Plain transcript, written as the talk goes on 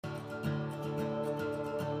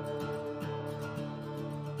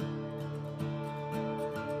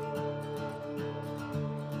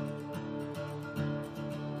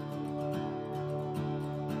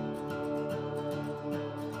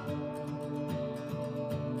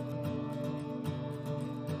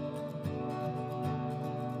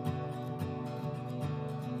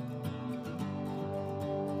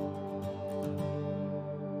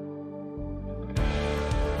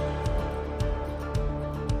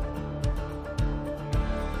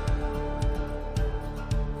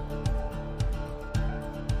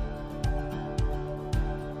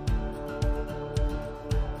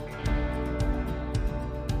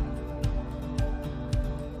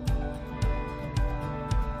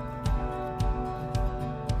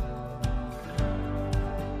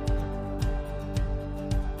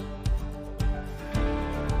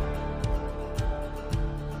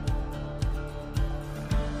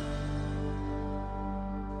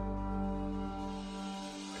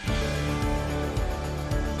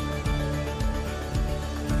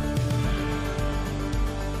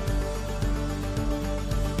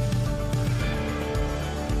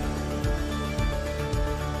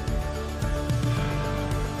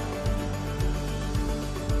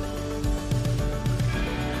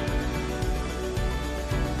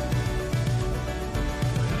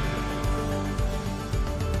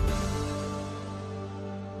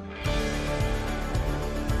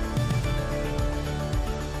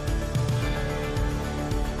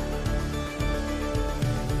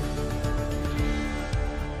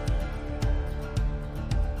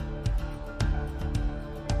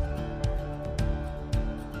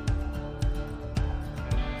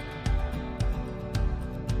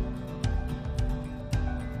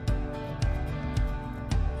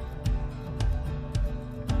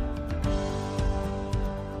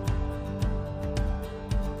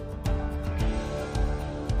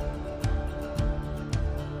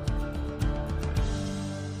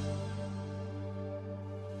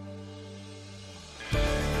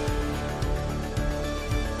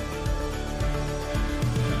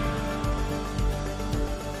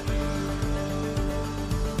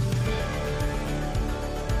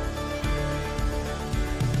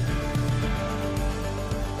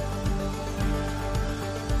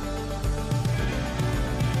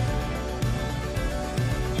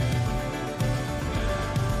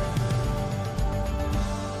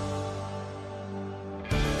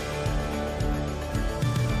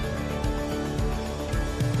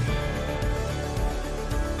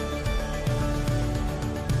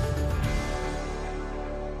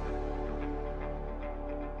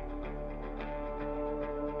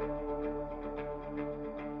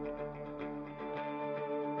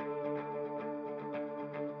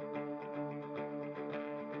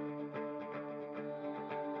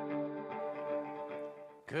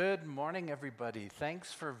Good morning, everybody.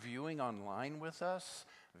 Thanks for viewing online with us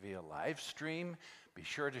via live stream. Be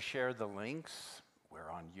sure to share the links. We're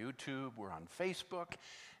on YouTube, we're on Facebook,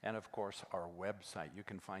 and of course, our website. You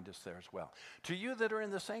can find us there as well. To you that are in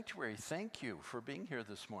the sanctuary, thank you for being here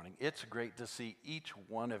this morning. It's great to see each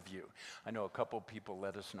one of you. I know a couple people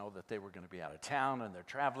let us know that they were going to be out of town and they're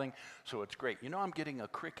traveling, so it's great. You know, I'm getting a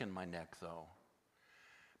crick in my neck, though,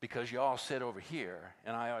 because you all sit over here,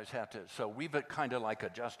 and I always have to, so we've kind of like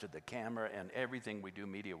adjusted the camera and everything we do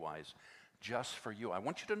media-wise just for you. I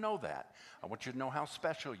want you to know that. I want you to know how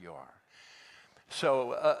special you are.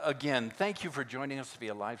 So again, thank you for joining us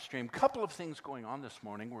via live stream. Couple of things going on this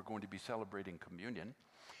morning. We're going to be celebrating communion,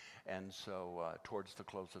 and so towards the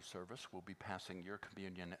close of service, we'll be passing your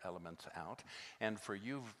communion elements out. And for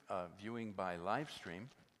you viewing by live stream,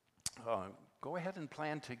 go ahead and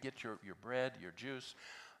plan to get your bread, your juice,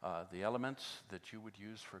 the elements that you would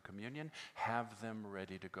use for communion, have them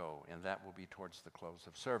ready to go, and that will be towards the close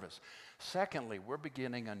of service. Secondly, we're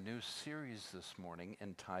beginning a new series this morning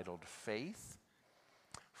entitled Faith,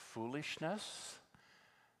 Foolishness,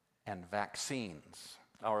 and Vaccines.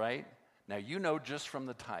 All right? Now, you know just from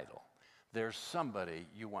the title, there's somebody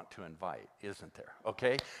you want to invite, isn't there?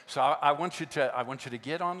 Okay? So I want you to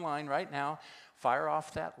get online right now, fire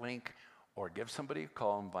off that link, or give somebody a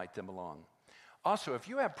call, invite them along. Also, if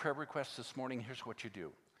you have prayer requests this morning, here's what you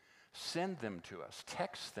do. Send them to us.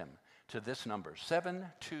 Text them to this number,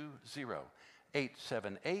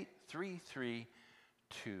 720-878-3323.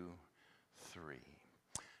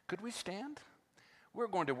 Could we stand? We're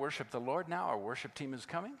going to worship the Lord now. Our worship team is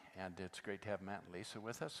coming, and it's great to have Matt and Lisa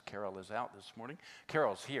with us. Carol is out this morning.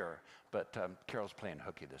 Carol's here, but Carol's playing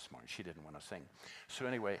hooky this morning. She didn't want to sing. So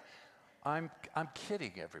anyway, I'm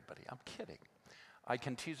kidding, everybody. I'm kidding. I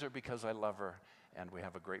can tease her because I love her, and we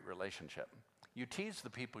have a great relationship. You tease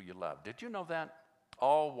the people you love. Did you know that?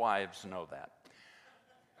 All wives know that.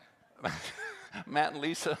 Matt and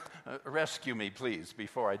Lisa, rescue me, please,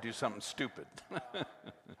 before I do something stupid. Good morning,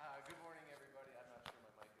 everybody. I'm not sure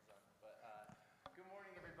my mic is on, but good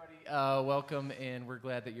morning, everybody. Welcome, and we're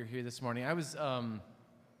glad that you're here this morning. I was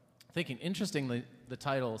thinking, interestingly, the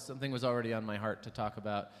title, something was already on my heart to talk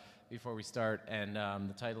about before we start, and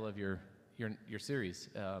the title of your series.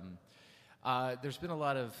 There's been a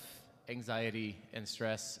lot of anxiety and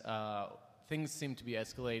stress. Things seem to be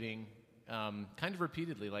escalating kind of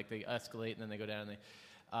repeatedly, like they escalate and then they go down,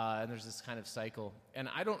 and there's this kind of cycle. And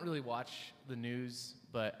I don't really watch the news,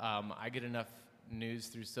 but I get enough news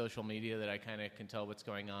through social media that I kind of can tell what's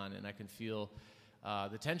going on, and I can feel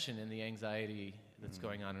the tension and the anxiety that's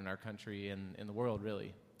going on in our country and in the world,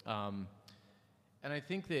 really. And I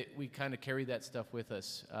think that we kind of carry that stuff with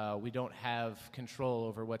us. We don't have control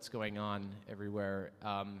over what's going on everywhere,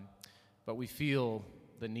 but we feel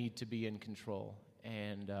the need to be in control.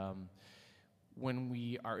 And when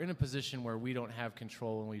we are in a position where we don't have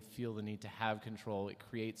control and we feel the need to have control, it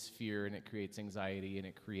creates fear and it creates anxiety and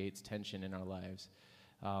it creates tension in our lives.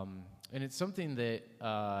 And it's something that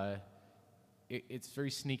it's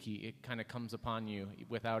very sneaky. It kind of comes upon you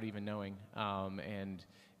without even knowing, and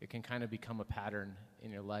it can kind of become a pattern in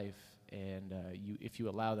your life, and if you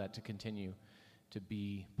allow that to continue to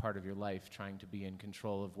be part of your life, trying to be in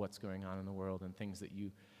control of what's going on in the world and things that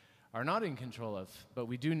you are not in control of. But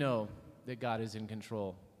we do know that God is in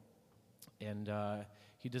control, and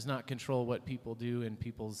He does not control what people do and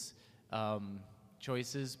people's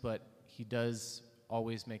choices, but He does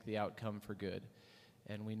always make the outcome for good,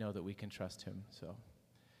 and we know that we can trust Him. So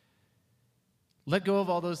let go of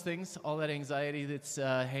all those things, all that anxiety that's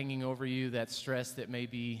hanging over you, that stress that may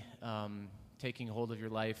be taking hold of your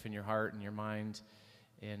life and your heart and your mind,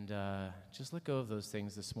 and just let go of those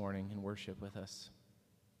things this morning and worship with us.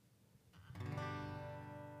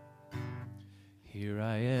 Here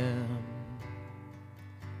I am,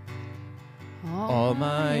 all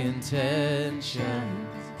my intentions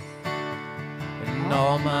and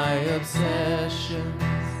all my obsessions,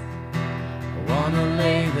 I want to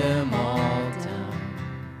lay them all down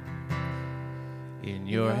in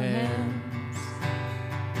your hands.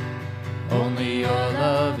 Only your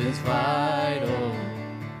love is vital,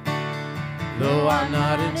 though I'm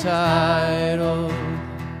not entitled,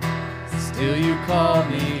 still you call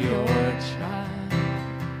me your child.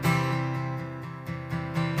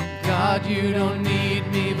 God, you don't need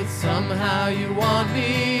me, but somehow you want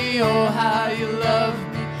me. Oh, how you love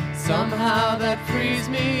me. Somehow that frees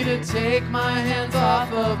me to take my hands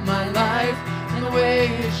off of my life and the way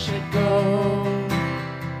it should go.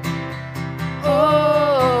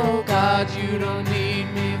 Oh, God, you don't need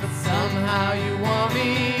me, but somehow you want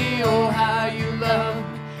me. Oh, how you love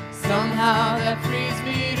me. Somehow that frees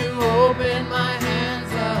me to open my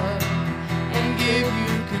hands up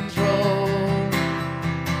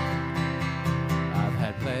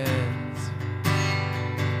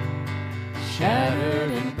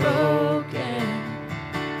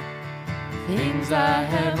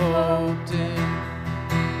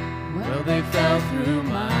through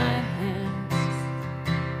my hands.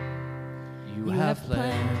 You have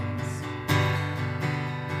plans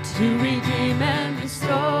to redeem and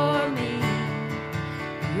restore me.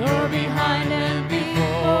 You're behind and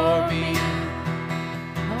before me.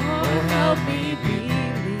 Oh, help me believe.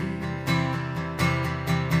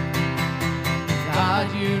 God,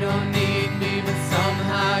 you don't need me, but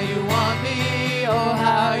somehow you want me. Oh,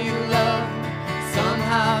 how you love me.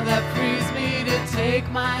 Somehow that frees me to take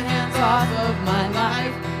my hands off of my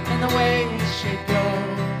life and the way it should go.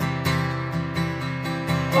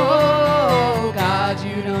 Oh, God,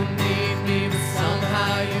 you don't need me, but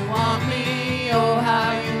somehow you want me. Oh,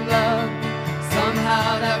 how you love me. Somehow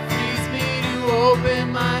that frees me to open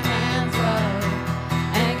my hands up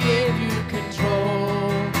and give you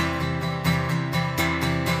control.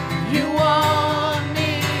 You want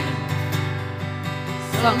me.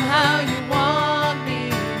 Somehow you want me.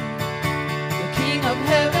 The King of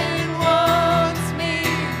Heaven wants me.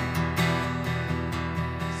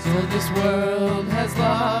 So this world has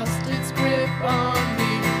lost its grip on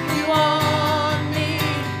me. You want me.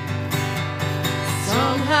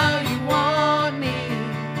 Somehow you want me.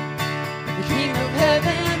 The King of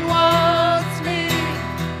Heaven wants me.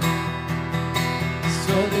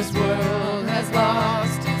 So this world has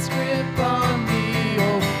lost its grip on me.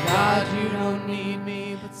 Oh God, you don't need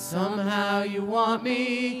me, but somehow you want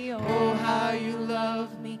me. Oh, how you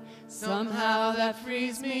love me. Somehow that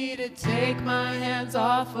frees me to take my hands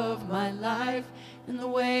off of my life and the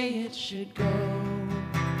way it should go.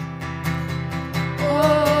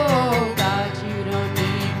 Oh, God, you don't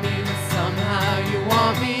need me, but somehow you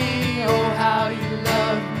want me. Oh, how you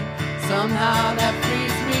love me. Somehow that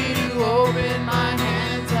frees me to open my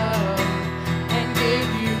hands up and give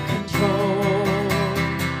you control.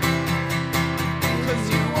 'Cause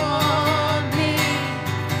you want me.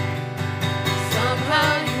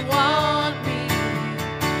 Somehow you want me.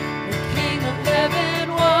 The King of Heaven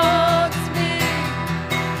wants me.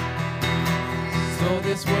 So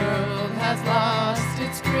this world has lost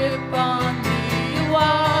its grip on me. You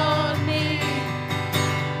want me.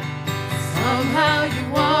 Somehow you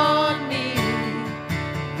want me.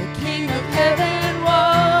 The King of Heaven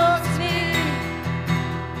wants me.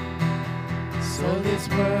 So this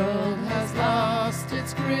world has lost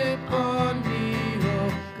its grip on me.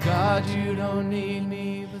 Oh God, you don't need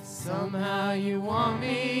me, but somehow you want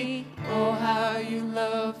me. Oh, how you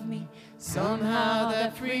love me. Somehow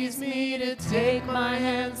that frees me to take my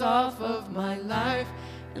hands off of my life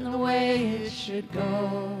and the way it should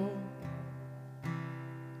go.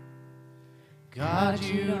 God,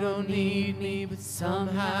 you don't need me, but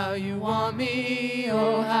somehow you want me.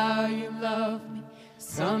 Oh, how you love me.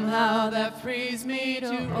 Somehow that frees me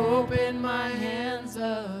to open my hands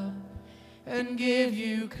up and give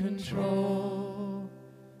you control.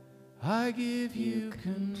 I give you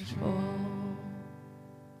control.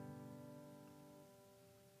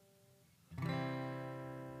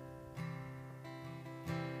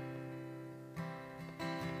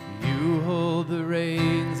 You hold the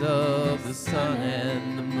reins of the sun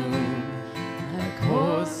and the moon, like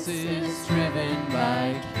horses driven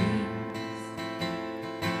by kings.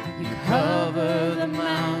 You cover the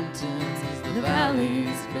mountains, the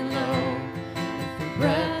valleys below, with the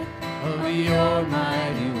breath of your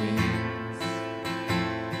mighty wings.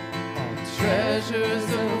 All treasures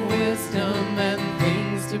of wisdom and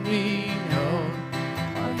things to be known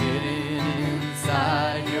are hidden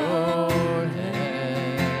inside your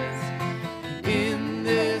heads. In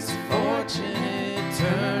this fortunate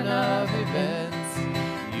turn of events,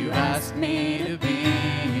 you asked me to be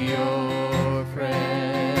your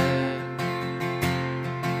friend.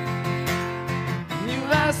 You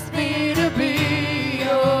asked me to be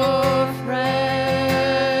your friend.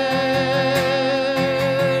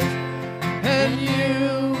 And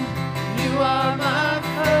you are my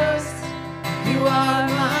first, you are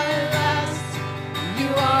my last, you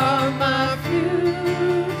are my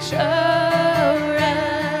future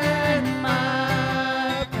and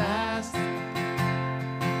my past.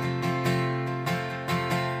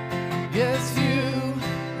 Yes, you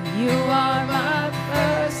are my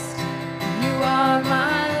first, you are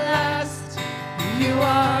my last, you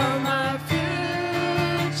are my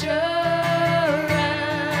future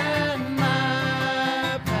and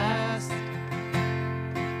my past.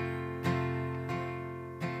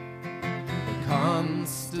 The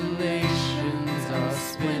constellations are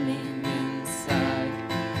spinning inside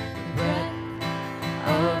the breath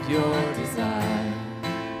of your desire.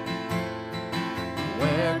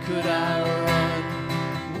 Where could I run?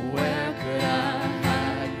 Where could I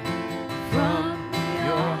hide from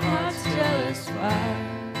your heart's jealous fire?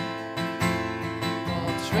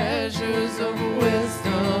 All treasure treasures of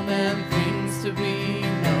wisdom and things to be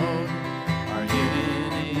known are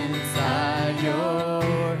hidden inside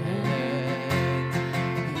your head.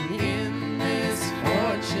 In this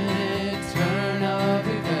fortunate turn of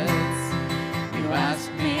events, you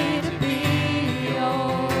asked me to be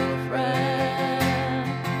your friend.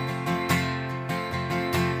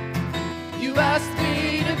 You asked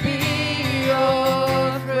me to be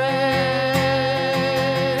your friend,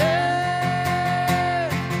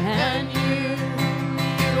 and you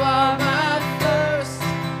are my first,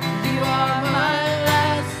 you are my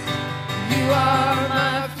last, you are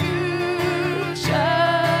my future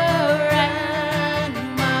and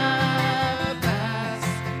my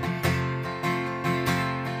past.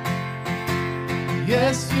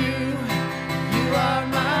 Yes, you are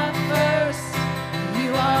my first,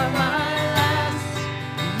 you are my last,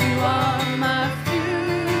 you are my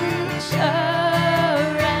future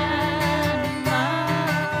and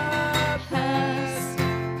my past.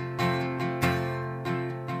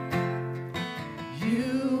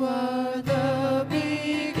 You are the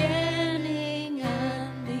beginning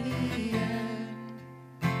and the end.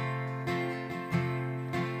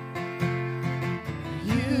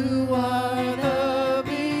 You are the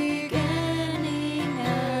beginning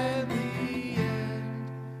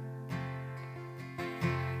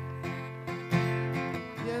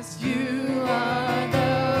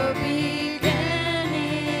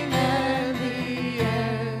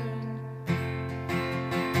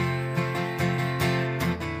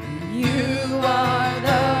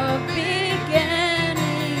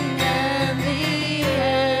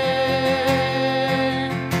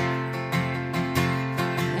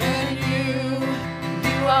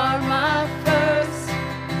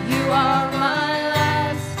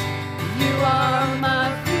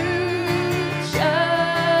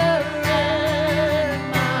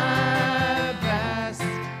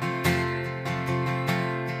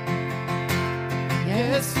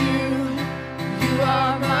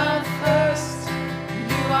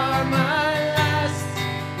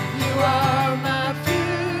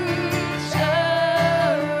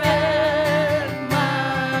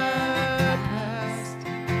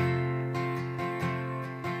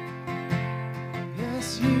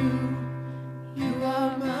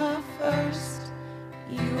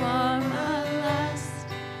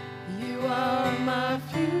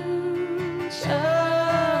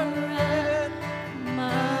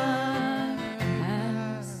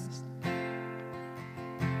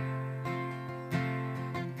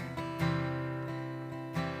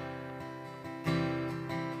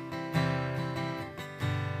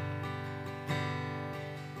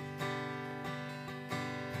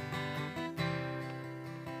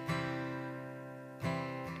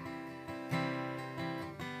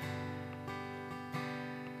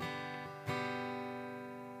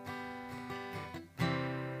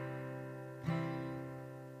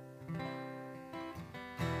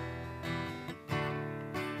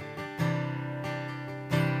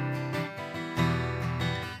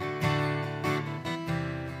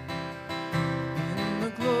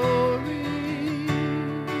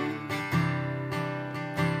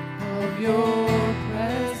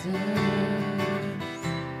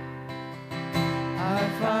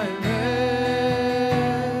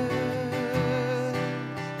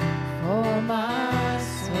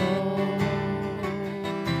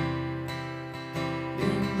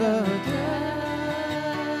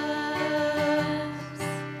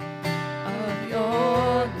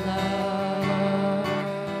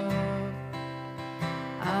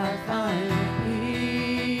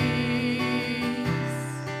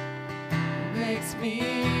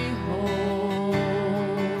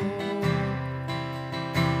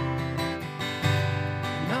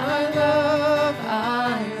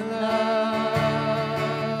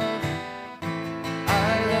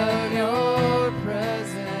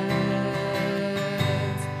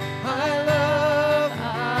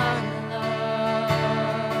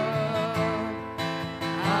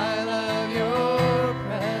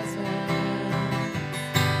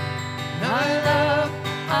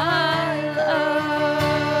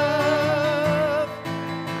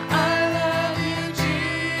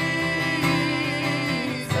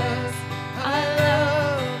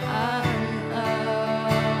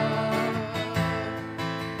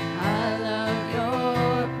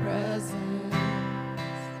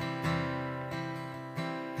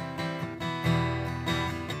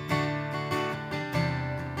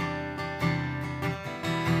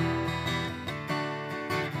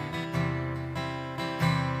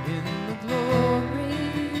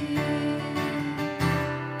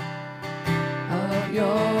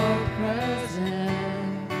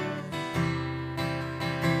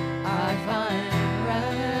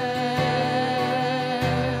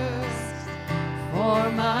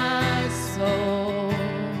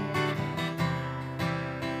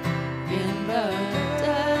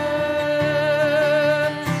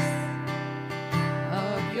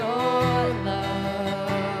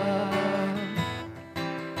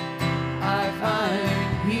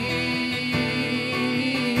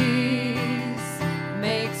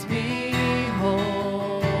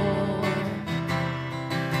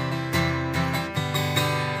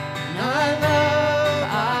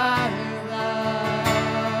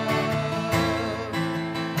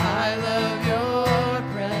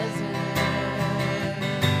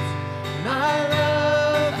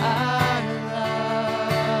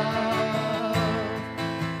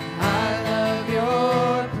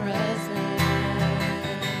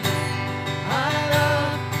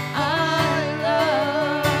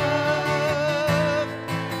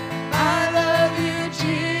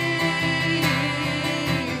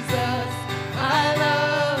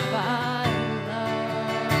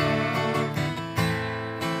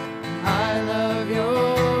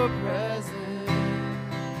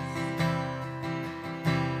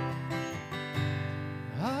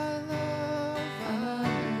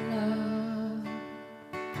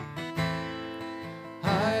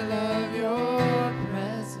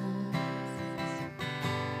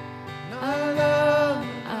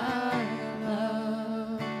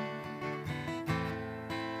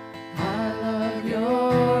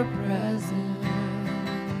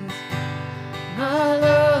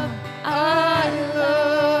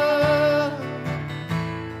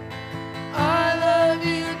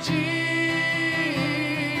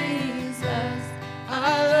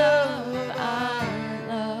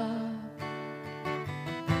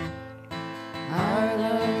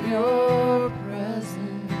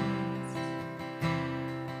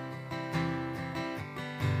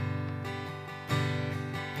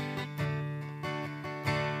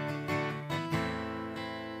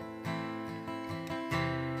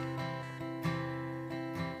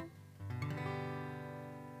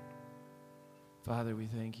Father, we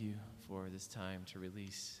thank you for this time to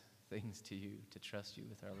release things to you, to trust you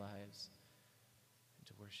with our lives, and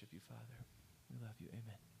to worship you, Father. We love you.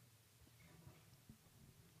 Amen.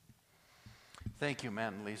 Thank you,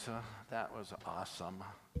 Matt and Lisa. That was awesome.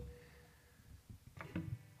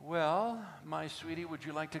 Well, my sweetie, would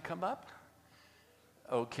you like to come up?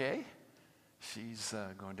 Okay. She's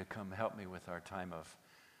going to come help me with our time of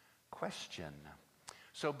question.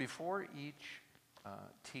 So before each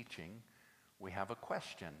teaching, we have a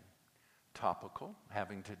question, topical,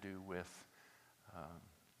 having to do with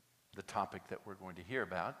the topic that we're going to hear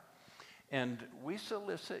about. And we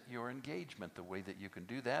solicit your engagement. The way that you can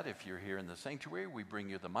do that, if you're here in the sanctuary, we bring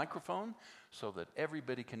you the microphone so that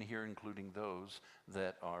everybody can hear, including those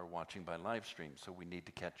that are watching by live stream. So we need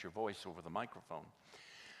to catch your voice over the microphone.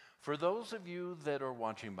 For those of you that are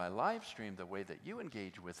watching by live stream, the way that you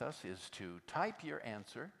engage with us is to type your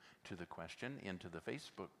answer to the question into the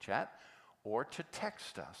Facebook chat or to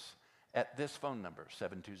text us at this phone number,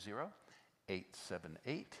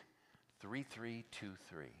 720-878-3323.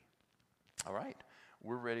 All right,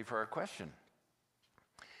 we're ready for our question.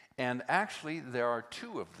 And actually, there are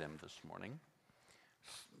two of them this morning,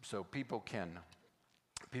 so people can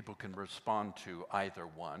respond to either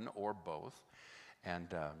one or both, and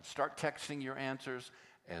start texting your answers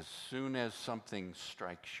as soon as something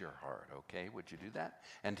strikes your heart, okay? Would you do that?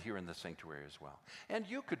 And here in the sanctuary as well. And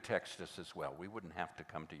you could text us as well. We wouldn't have to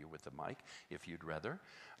come to you with the mic if you'd rather.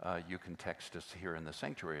 You can text us here in the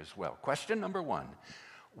sanctuary as well. Question number one.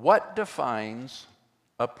 What defines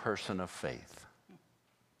a person of faith?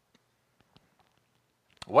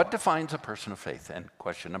 What defines a person of faith? And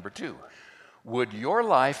question number two, would your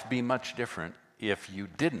life be much different if you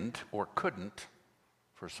didn't or couldn't,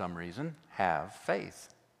 for some reason, have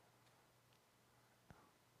faith?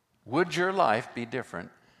 Would your life be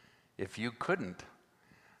different if you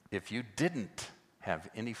didn't have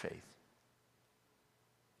any faith?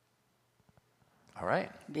 All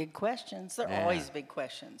right. Big questions. They're always big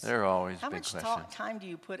questions. They're always How big much questions. time do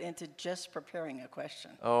you put into just preparing a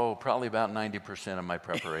question? Oh, probably about 90% of my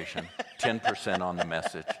preparation, 10% on the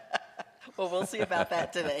message. Well, we'll see about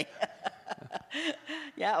that today.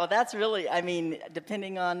 Yeah, well, that's really, I mean,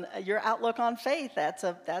 depending on your outlook on faith, that's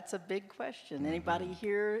a big question. Anybody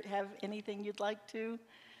here have anything you'd like to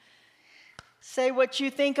say what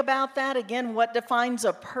you think about that? Again, what defines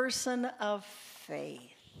a person of faith?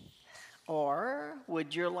 Or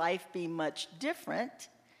would your life be much different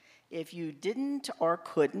if you didn't or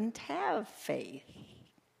couldn't have faith?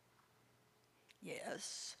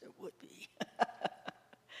 Yes, it would be.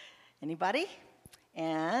 Anybody?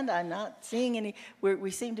 And I'm not seeing any.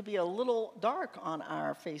 We seem to be a little dark on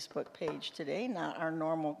our Facebook page today, not our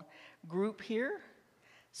normal group here.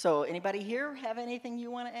 So anybody here have anything you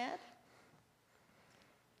want to add?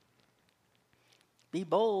 Be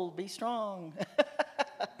bold, be strong.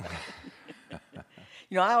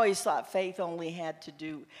 You know, I always thought faith only had to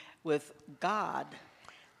do with God.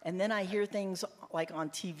 And then I hear things like on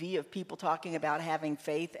TV of people talking about having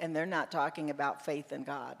faith, and they're not talking about faith in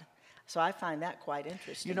God. So I find that quite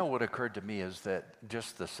interesting. You know, what occurred to me is that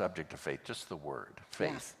just the subject of faith, just the word,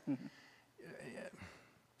 faith, Yeah. Mm-hmm.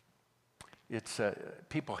 It's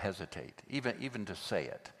people hesitate, even to say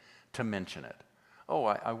it, to mention it. Oh,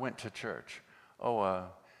 I went to church. Oh,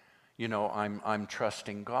 you know, I'm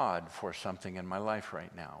trusting God for something in my life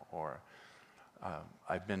right now. Or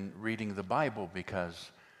I've been reading the Bible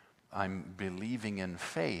because I'm believing in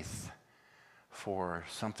faith for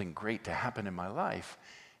something great to happen in my life.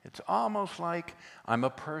 It's almost like I'm a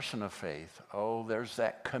person of faith. Oh, there's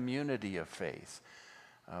that community of faith.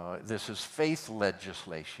 This is faith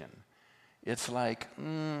legislation. It's like,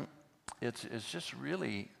 it's just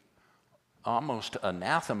really almost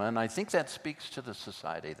anathema, and I think that speaks to the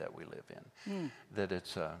society that we live in. That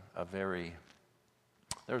it's a very,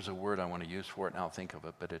 there's a word I want to use for it, and I'll think of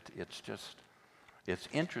it, but it's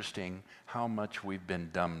interesting how much we've been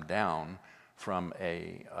dumbed down from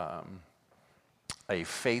a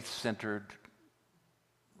faith-centered,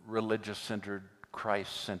 religious-centered,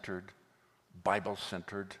 Christ-centered,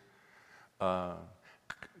 Bible-centered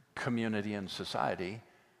community and society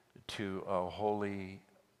to a wholly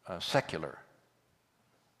secular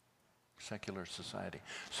society.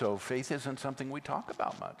 So faith isn't something we talk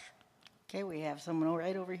about much. Okay, we have someone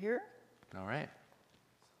right over here. All right.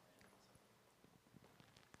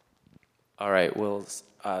 All right, well,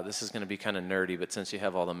 this is going to be kind of nerdy, but since you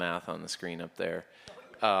have all the math on the screen up there.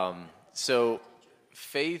 So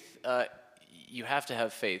faith, you have to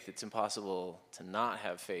have faith. It's impossible to not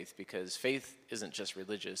have faith because faith isn't just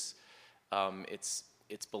religious.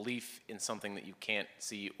 It's belief in something that you can't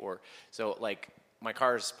see, or so like my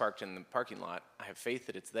car is parked in the parking lot. I have faith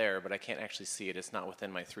that it's there, but I can't actually see it. It's not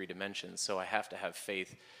within my 3 dimensions. So I have to have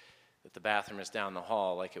faith that the bathroom is down the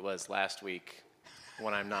hall like it was last week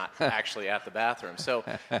when I'm not actually at the bathroom. So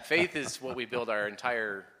faith is what we build our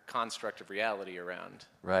entire construct of reality around.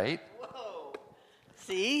 Right? Whoa.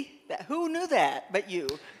 See? Who knew that but you,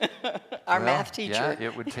 our math teacher? Yeah,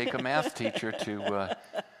 it would take a math teacher to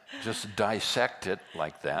just dissect it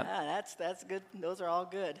like that. Ah, that's good. Those are all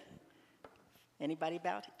good. Anybody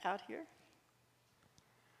out here?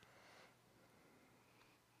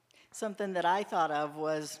 Something that I thought of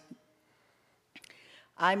was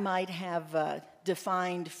I might have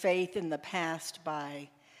defined faith in the past by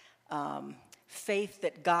faith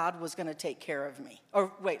that God was going to take care of me.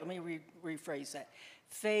 Or wait, let me rephrase that.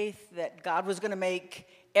 Faith that God was going to make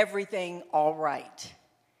everything all right.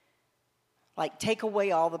 Like take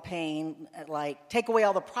away all the pain, like take away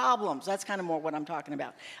all the problems. That's kind of more what I'm talking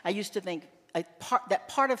about. I used to think that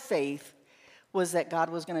part of faith was that God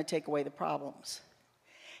was going to take away the problems.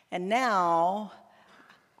 And now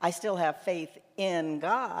I still have faith in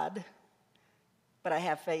God, but I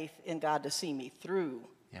have faith in God to see me through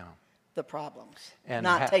the problems, and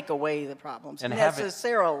not take away the problems and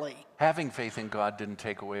necessarily. Having faith in God didn't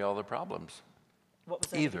take away all the problems. What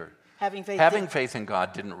was that? Either. Having faith in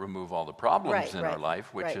God didn't remove all the problems in our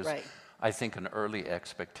life, which is, I think, an early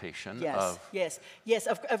expectation of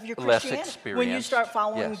of your less Christianity. experience. When you start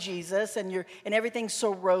following Jesus and everything's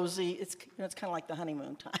so rosy, it's kind of like the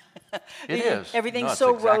honeymoon time. It is. Everything's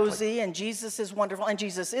so rosy, and Jesus is wonderful, and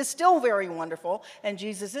Jesus is still very wonderful, and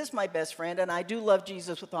Jesus is my best friend, and I do love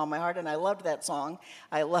Jesus with all my heart, and I loved that song.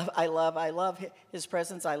 I love His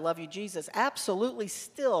presence. I love you, Jesus. Absolutely,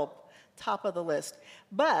 still top of the list,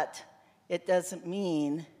 but it doesn't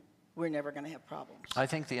mean we're never going to have problems. I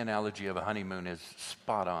think the analogy of a honeymoon is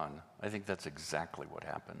spot on. I think that's exactly what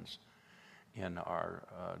happens in our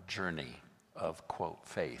journey of, quote,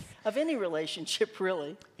 faith. Of any relationship,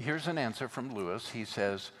 really. Here's an answer from Lewis. He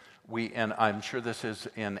says, and I'm sure this is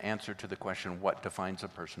in answer to the question, what defines a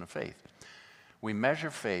person of faith? We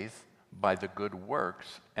measure faith by the good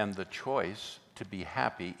works and the choice to be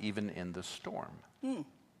happy even in the storm.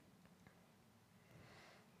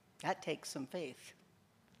 That takes some faith.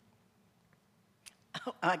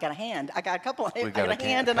 Oh, I got a hand. I got a couple of hands. I got a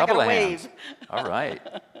hand and I got a wave. All right.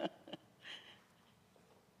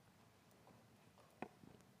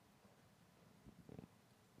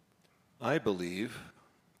 I believe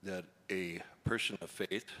that a person of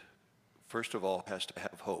faith, first of all, has to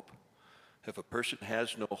have hope. If a person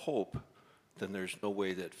has no hope, then there's no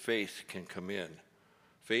way that faith can come in.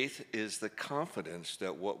 Faith is the confidence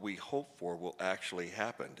that what we hope for will actually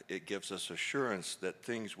happen. It gives us assurance that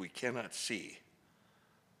things we cannot see.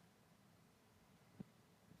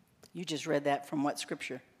 You just read that from what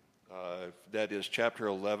scripture? That is chapter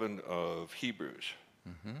 11 of Hebrews.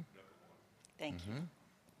 Thank you.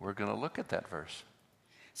 We're going to look at that verse.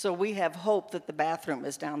 So we have hope that the bathroom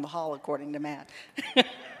is down the hall, according to Matt.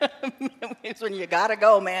 It's when you got to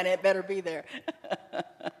go, man, it better be there.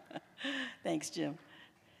 Thanks, Jim.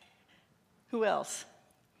 Who else?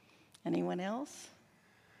 Anyone else?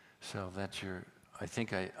 So that's I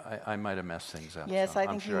think I might have messed things up. Yes, so I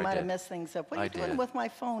think you might have messed things up. What are you doing with my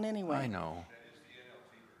phone anyway? I know.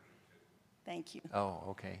 Thank you. Oh,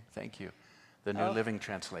 okay. Thank you. The New Living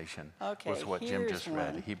Translation was what Jim just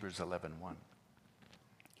read, Hebrews 11:1.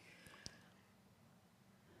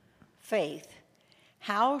 Faith.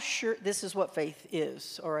 How sure, this is what faith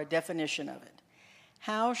is, or a definition of it.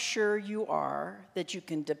 How sure you are that you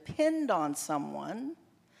can depend on someone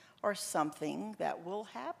or something that will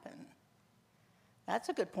happen. That's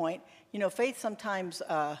a good point. You know, faith sometimes,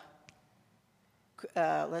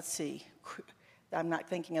 let's see, I'm not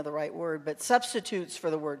thinking of the right word, but substitutes for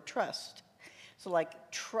the word trust. So like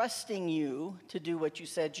trusting you to do what you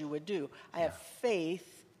said you would do. I have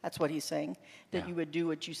faith, that's what he's saying, that you would do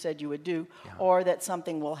what you said you would do, or that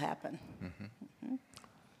something will happen.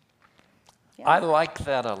 Yeah. I like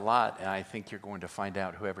that a lot, and I think you're going to find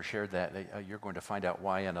out, whoever shared that, you're going to find out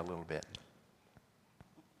why in a little bit.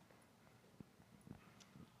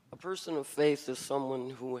 A person of faith is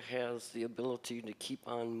someone who has the ability to keep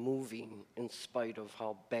on moving in spite of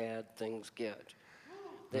how bad things get.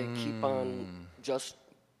 They keep on just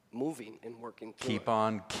moving and working through Keep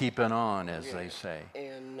on keeping on, as they say.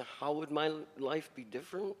 And how would my life be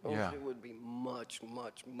different? Oh, Yeah. it would be much,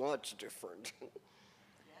 much, much different.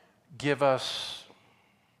 Give us,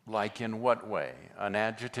 like in what way? An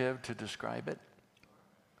adjective to describe it?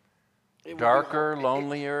 It would Darker, be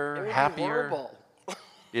lonelier, it would be happier? horrible.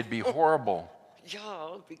 It'd be horrible.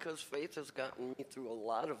 Yeah, because faith has gotten me through a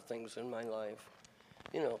lot of things in my life.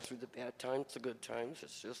 through the bad times, the good times.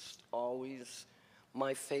 It's just always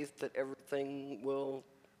my faith that everything will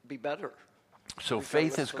be better. So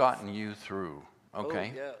faith has gotten you through,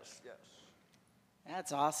 okay? Oh, yes, yes.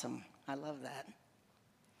 That's awesome. I love that.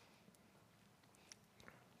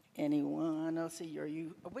 Anyone? Let's see. What are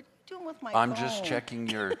you doing with my phone? I'm just checking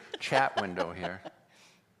your chat window here,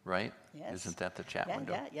 right? Yes. Isn't that the chat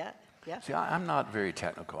window? Yeah. See, I'm not very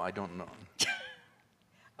technical. I don't know.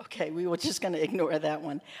 Okay, we were just going to ignore that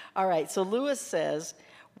one. All right, so Lewis says,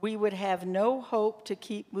 we would have no hope to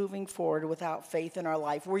keep moving forward without faith in our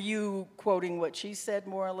life. Were you quoting what she said,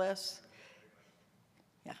 more or less?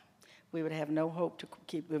 Yeah, we would have no hope to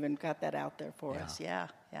keep moving. Got that out there for us. Yeah.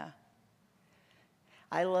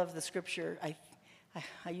 I love the scripture.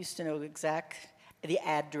 I used to know the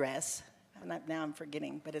address. Now I'm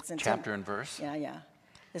forgetting, but it's in chapter and verse. Yeah.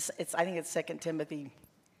 I think it's 2 Timothy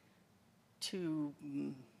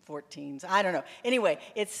 2:14. I don't know. Anyway,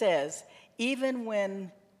 it says, even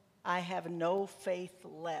when I have no faith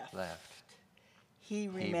left. He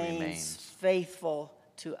remains faithful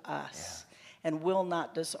to us and will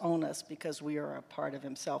not disown us because we are a part of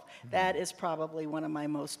himself. That is probably one of my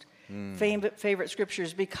most favorite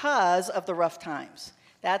scriptures because of the rough times.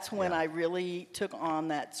 That's when I really took on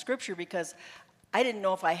that scripture because I didn't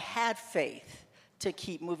know if I had faith to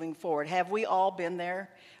keep moving forward. Have we all been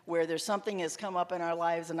there where there's something has come up in our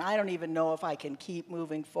lives and I don't even know if I can keep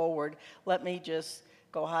moving forward? Let me just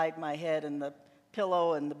go hide my head in the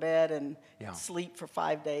pillow in the bed and sleep for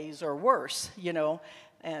 5 days or worse,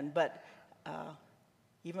 But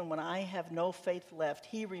even when I have no faith left,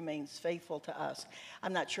 he remains faithful to us.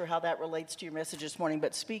 I'm not sure how that relates to your message this morning,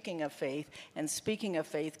 but speaking of faith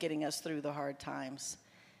getting us through the hard times.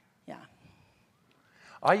 Yeah.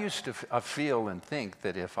 I used to feel and think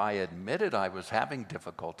that if I admitted I was having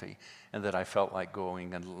difficulty and that I felt like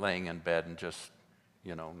going and laying in bed and just,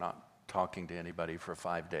 not talking to anybody for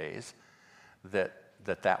 5 days,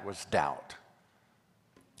 that was doubt,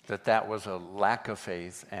 that was a lack of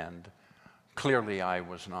faith, and clearly I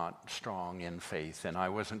was not strong in faith and I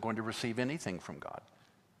wasn't going to receive anything from God.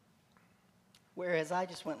 Whereas I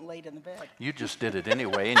just went and laid in the bed. You just did it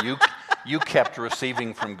anyway, and you kept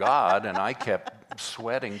receiving from God, and I kept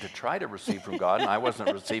sweating to try to receive from God, and I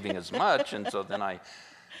wasn't receiving as much, and so then I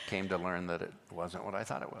came to learn that it wasn't what I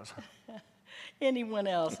thought it was. Anyone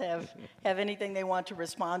else have anything they want to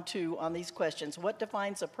respond to on these questions? What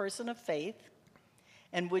defines a person of faith?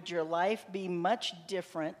 And would your life be much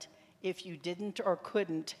different if you didn't or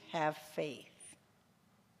couldn't have faith?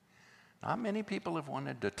 Not many people have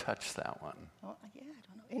wanted to touch that one. Oh, yeah, I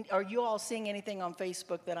don't know. And are you all seeing anything on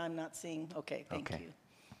Facebook that I'm not seeing? Okay, thank you.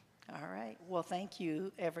 All right. Well, thank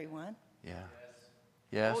you, everyone. Yeah.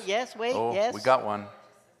 Yes. Oh, yes, wait, oh, yes. We got one.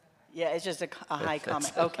 Yeah, it's just a hi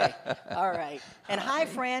comment. Okay. All right. And hi,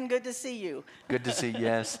 Fran. Good to see you. Good to see you.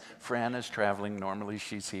 Yes. Fran is traveling. Normally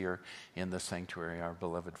she's here in the sanctuary, our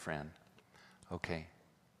beloved Fran. Okay.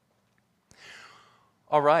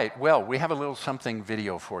 All right. Well, we have a little something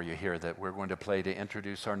video for you here that we're going to play to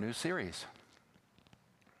introduce our new series.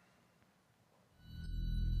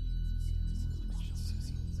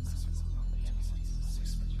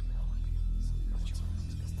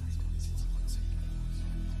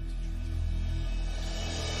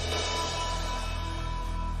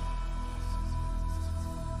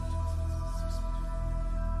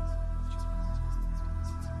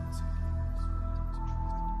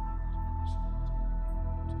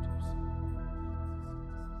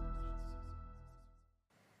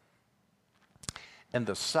 And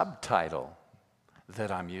the subtitle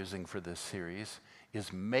that I'm using for this series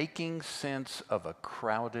is Making Sense of a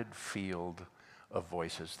Crowded Field of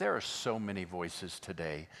Voices. There are so many voices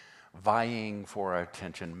today vying for our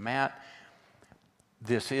attention. Matt,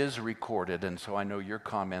 this is recorded, and so I know your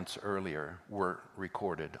comments earlier were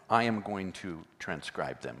recorded. I am going to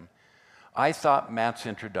transcribe them. I thought Matt's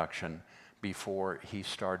introduction before he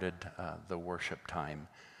started the worship time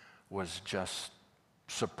was just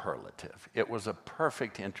superlative. It was a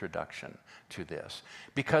perfect introduction to this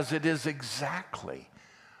because it is exactly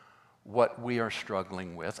what we are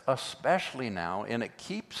struggling with, especially now, and it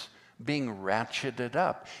keeps being ratcheted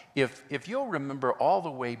up. If you'll remember all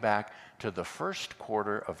the way back to the first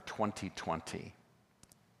quarter of 2020,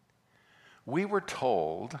 we were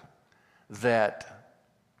told that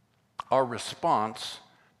our response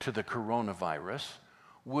to the coronavirus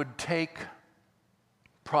would take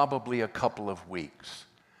probably a couple of weeks,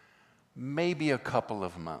 maybe a couple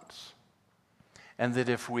of months. And that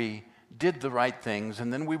if we did the right things,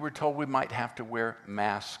 and then we were told we might have to wear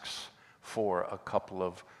masks for a couple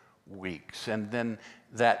of weeks. And then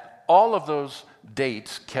that all of those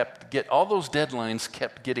all those deadlines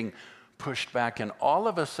kept getting pushed back. And all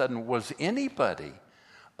of a sudden, was anybody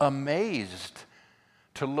amazed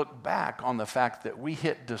to look back on the fact that we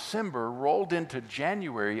hit December, rolled into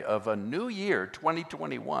January of a new year,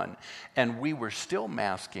 2021, and we were still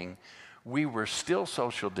masking, we were still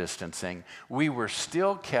social distancing, we were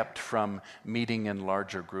still kept from meeting in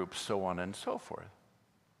larger groups, so on and so forth.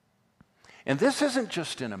 And this isn't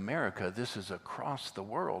just in America, this is across the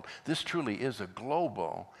world. This truly is a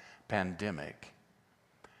global pandemic.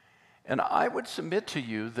 And I would submit to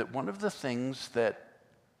you that one of the things that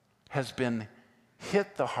has been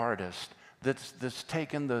hit the hardest, that's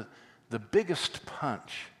taken the biggest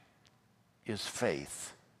punch, is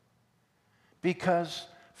faith. Because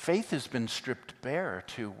faith has been stripped bare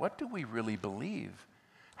to what do we really believe?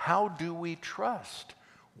 How do we trust?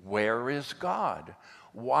 Where is God?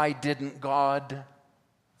 Why didn't God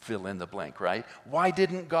fill in the blank, right? Why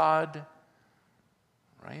didn't God,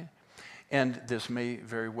 right? And this may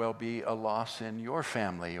very well be a loss in your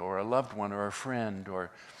family or a loved one or a friend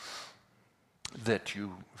or that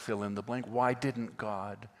you fill in the blank. Why didn't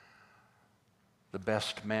God? The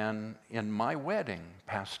best man in my wedding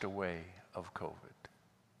passed away of COVID.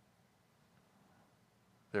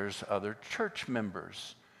 There's other church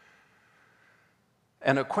members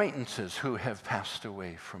and acquaintances who have passed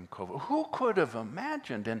away from COVID. Who could have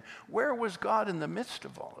imagined? And where was God in the midst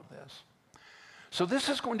of all of this? So this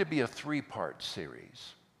is going to be a 3-part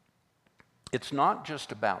series. It's not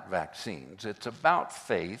just about vaccines. It's about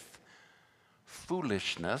faith,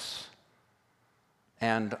 foolishness,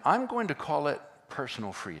 and I'm going to call it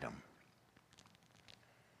personal freedom.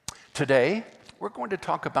 Today, we're going to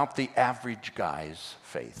talk about the average guy's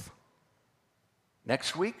faith.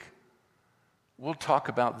 Next week, we'll talk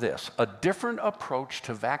about this, a different approach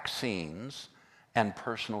to vaccines and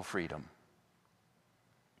personal freedom.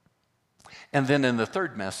 And then in the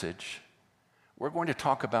third message, we're going to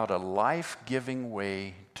talk about a life-giving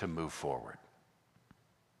way to move forward.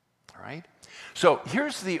 All right? So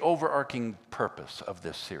here's the overarching purpose of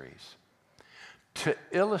this series: to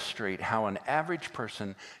illustrate how an average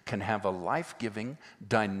person can have a life-giving,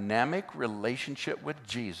 dynamic relationship with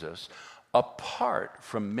Jesus apart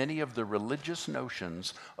from many of the religious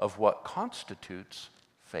notions of what constitutes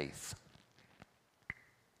faith.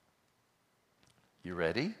 You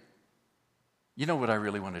ready? You know what I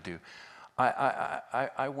really want to do?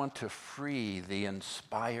 I want to free the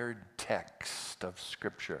inspired text of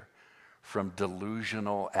Scripture from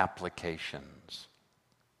delusional applications.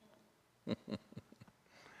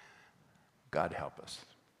 God help us.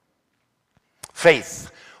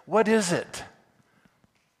 Faith, what is it?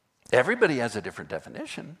 Everybody has a different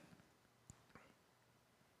definition.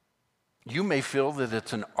 You may feel that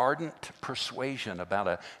it's an ardent persuasion about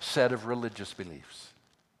a set of religious beliefs.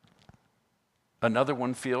 Another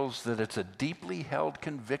one feels that it's a deeply held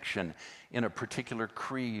conviction in a particular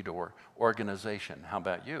creed or organization. How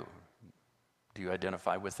about you? Do you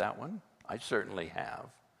identify with that one? I certainly have.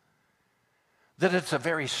 That it's a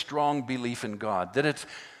very strong belief in God, that it's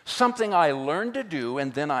something I learn to do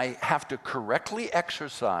and then I have to correctly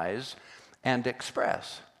exercise and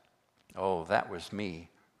express. Oh, that was me.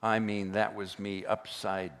 I mean, that was me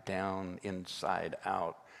upside down, inside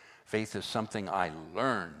out. Faith is something I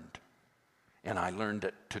learned, and I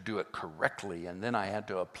learned to do it correctly, and then I had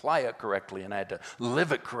to apply it correctly, and I had to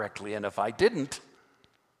live it correctly, and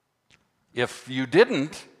if you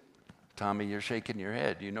didn't, Tommy, you're shaking your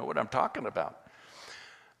head. You know what I'm talking about.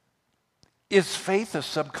 Is faith a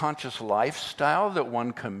subconscious lifestyle that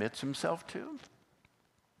one commits himself to?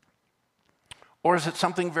 Or is it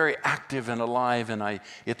something very active and alive, and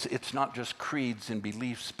it's not just creeds and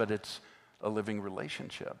beliefs, but it's a living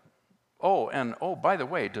relationship? Oh, by the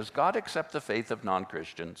way, does God accept the faith of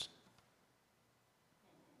non-Christians?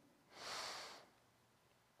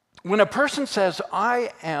 When a person says,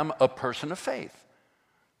 I am a person of faith,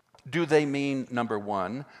 do they mean, number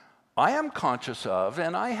one, I am conscious of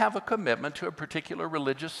and I have a commitment to a particular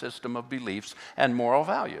religious system of beliefs and moral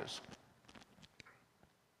values?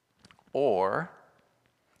 Or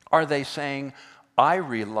are they saying, I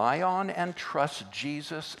rely on and trust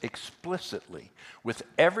Jesus explicitly with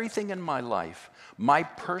everything in my life. My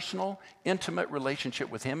personal, intimate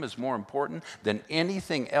relationship with Him is more important than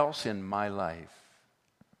anything else in my life.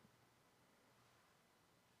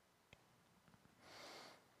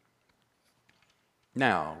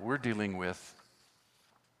 Now, we're dealing with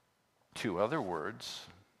two other words,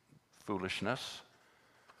 foolishness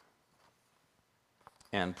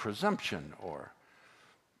and presumption, or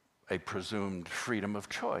a presumed freedom of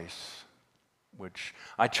choice, which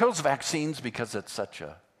I chose vaccines because it's such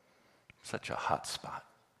a Such a hot spot.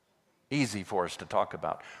 Easy for us to talk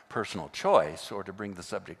about personal choice or to bring the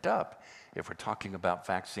subject up if we're talking about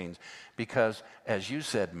vaccines, because, as you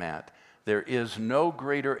said, Matt, there is no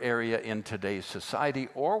greater area in today's society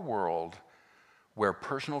or world where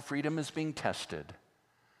personal freedom is being tested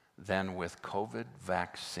than with COVID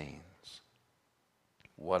vaccines.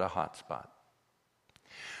 What a hot spot.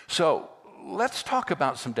 So let's talk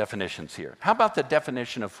about some definitions here. How about the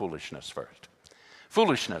definition of foolishness first?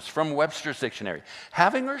 Foolishness, from Webster's Dictionary: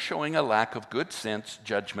 having or showing a lack of good sense,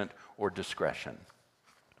 judgment, or discretion.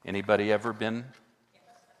 Anybody ever been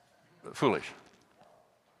foolish?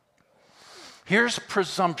 Here's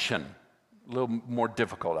presumption, a little more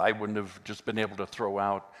difficult. I wouldn't have just been able to throw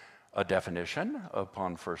out a definition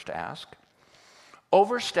upon first ask.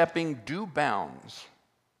 Overstepping due bounds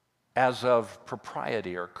as of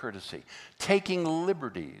propriety or courtesy, taking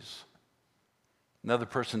liberties. Another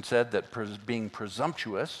person said that being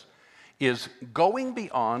presumptuous is going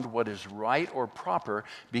beyond what is right or proper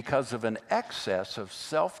because of an excess of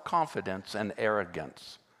self-confidence and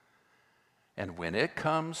arrogance. And when it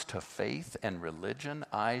comes to faith and religion,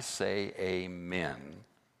 I say amen.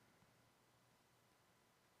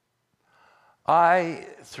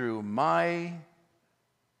 Through my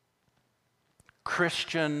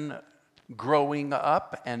Christian growing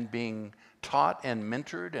up and being taught and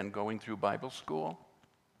mentored and going through Bible school,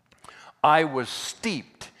 I was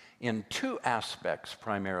steeped in two aspects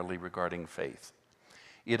primarily regarding faith.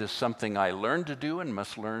 It is something I learned to do and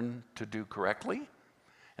must learn to do correctly.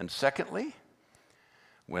 And secondly,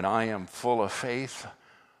 when I am full of faith,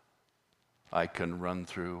 I can run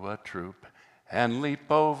through a troop and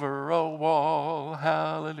leap over a wall.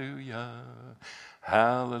 Hallelujah,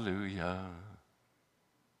 hallelujah.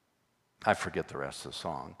 I forget the rest of the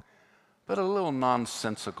song, but a little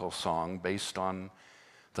nonsensical song based on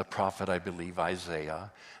the prophet, I believe,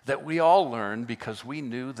 Isaiah, that we all learned because we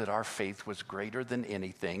knew that our faith was greater than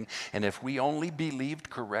anything, and if we only believed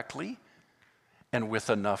correctly and with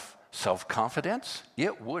enough self-confidence,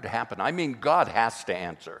 it would happen. I mean, God has to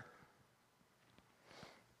answer.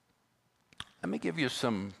 Let me give you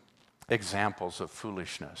some examples of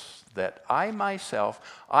foolishness that I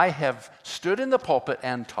have stood in the pulpit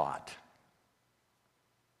and taught.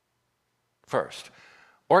 First,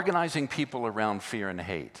 organizing people around fear and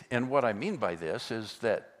hate. And what I mean by this is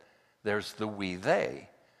that there's the we, they,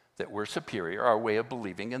 that we're superior, our way of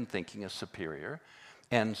believing and thinking is superior.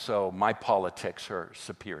 And so my politics are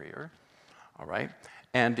superior, all right?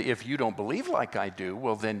 And if you don't believe like I do,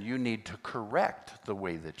 well, then you need to correct the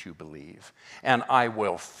way that you believe. And I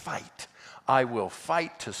will fight. I will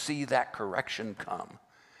fight to see that correction come.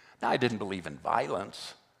 Now, I didn't believe in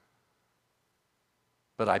violence,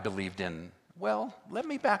 but I believed in, well, let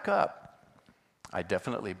me back up. I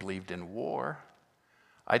definitely believed in war.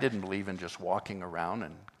 I didn't believe in just walking around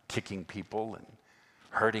and kicking people and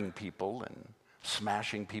hurting people and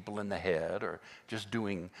smashing people in the head or just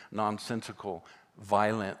doing nonsensical,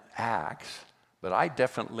 violent acts. But I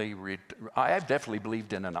definitely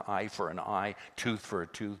believed in an eye for an eye, tooth for a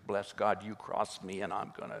tooth. Bless God, you crossed me and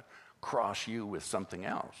I'm going to cross you with something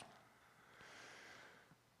else.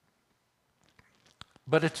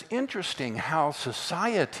 But it's interesting how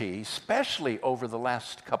society, especially over the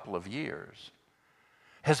last couple of years,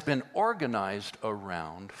 has been organized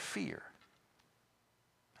around fear.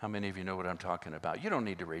 How many of you know what I'm talking about? You don't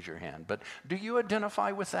need to raise your hand, but do you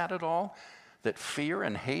identify with that at all? That fear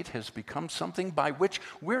and hate has become something by which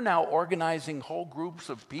we're now organizing whole groups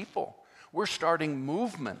of people. We're starting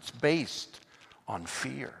movements based on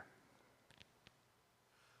fear.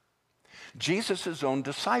 Jesus' own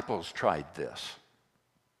disciples tried this.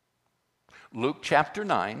 Luke chapter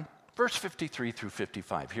 9, verse 53 through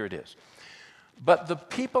 55. Here it is. But the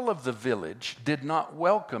people of the village did not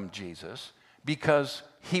welcome Jesus because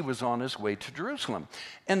he was on his way to Jerusalem.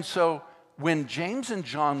 And so when James and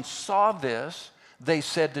John saw this, they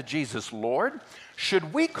said to Jesus, Lord,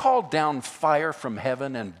 should we call down fire from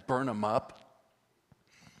heaven and burn them up?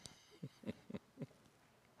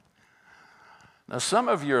 Now, some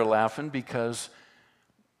of you are laughing because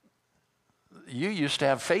you used to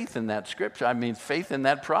have faith in that scripture. I mean, faith in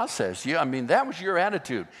that process. That was your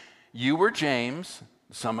attitude. You were James.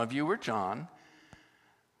 Some of you were John.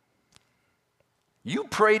 You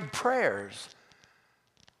prayed prayers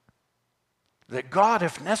that God,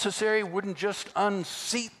 if necessary, wouldn't just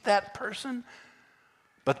unseat that person,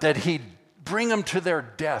 but that he'd bring them to their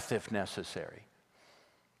death if necessary.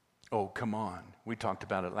 Oh, come on. We talked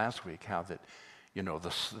about it last week, how that,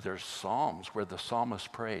 there's Psalms where the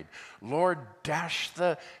psalmist prayed, Lord, dash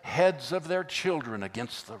the heads of their children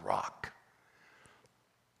against the rock.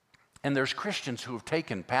 And there's Christians who have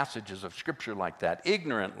taken passages of Scripture like that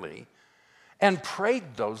ignorantly and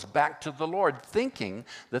prayed those back to the Lord, thinking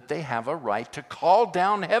that they have a right to call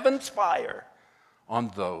down heaven's fire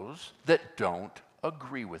on those that don't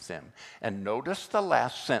agree with them. And notice the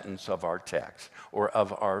last sentence of our text, or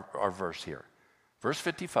of our verse here. Verse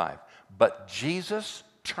 55, but Jesus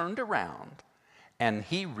turned around and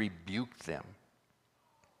he rebuked them.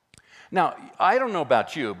 Now, I don't know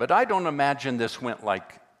about you, but I don't imagine this went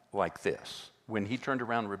like this. When he turned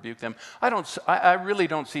around and rebuked them, I really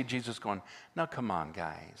don't see Jesus going, now come on,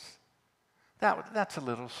 guys. That's a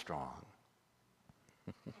little strong.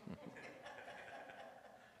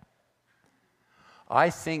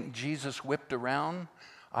 I think Jesus whipped around.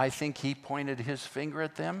 I think he pointed his finger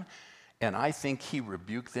at them. And I think he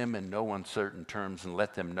rebuked them in no uncertain terms and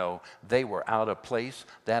let them know they were out of place.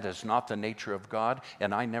 That is not the nature of God,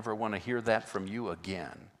 and I never want to hear that from you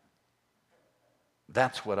again.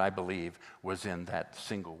 That's what I believe was in that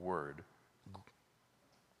single word,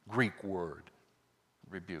 Greek word,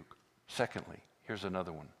 rebuke. Secondly, here's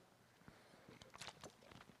another one.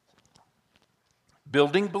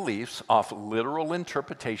 Building beliefs off literal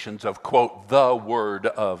interpretations of, quote, the Word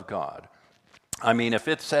of God. I mean, if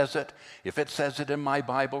it says it in my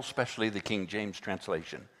Bible, especially the King James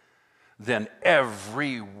translation, then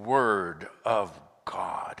every word of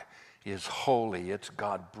God is holy. It's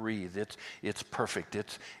God-breathed. It's perfect.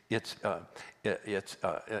 It's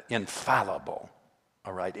infallible.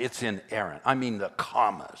 All right, it's inerrant. I mean, the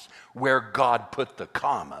commas, where God put the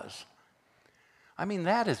commas. I mean,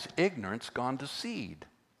 that is ignorance gone to seed.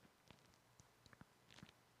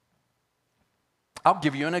 I'll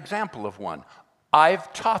give you an example of one.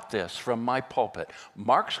 I've taught this from my pulpit.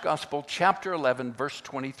 Mark's Gospel, chapter 11, verse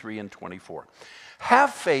 23 and 24.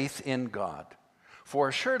 Have faith in God, for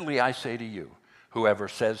assuredly I say to you, whoever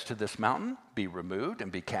says to this mountain, be removed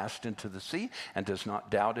and be cast into the sea, and does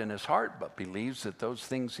not doubt in his heart, but believes that those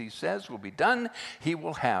things he says will be done, he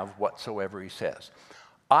will have whatsoever he says.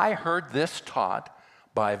 I heard this taught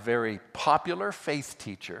by a very popular faith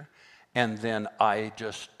teacher, and then I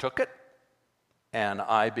just took it, and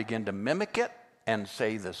I began to mimic it, and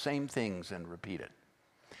say the same things and repeat it.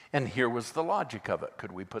 And here was the logic of it.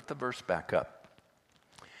 Could we put the verse back up?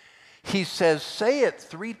 He says, say it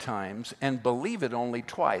 3 times and believe it only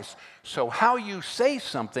twice. So how you say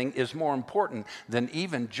something is more important than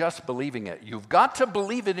even just believing it. You've got to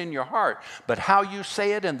believe it in your heart, but how you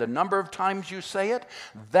say it and the number of times you say it,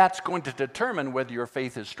 that's going to determine whether your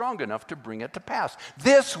faith is strong enough to bring it to pass.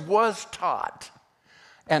 This was taught,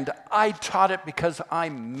 and I taught it because I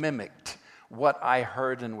mimicked what I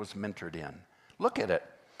heard and was mentored in. Look at it.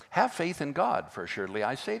 Have faith in God, for surely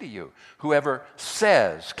I say to you, whoever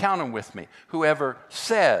says, count them with me, whoever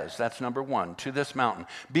says, that's number 1, to this mountain,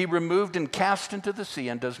 be removed and cast into the sea,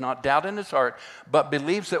 and does not doubt in his heart, but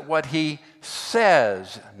believes that what he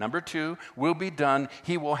says, number 2, will be done,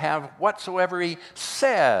 he will have whatsoever he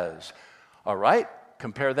says. All right,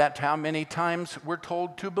 compare that to how many times we're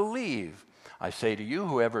told to believe. I say to you,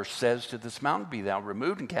 whoever says to this mountain, be thou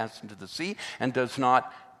removed and cast into the sea, and does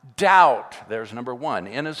not doubt, there's number 1,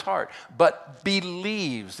 in his heart, but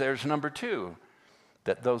believes, there's number 2,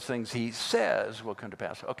 that those things he says will come to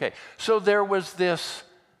pass. Okay, so there was this,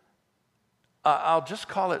 I'll just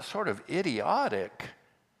call it sort of idiotic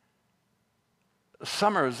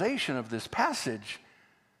summarization of this passage,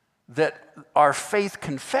 that our faith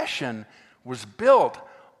confession was built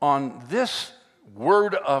on this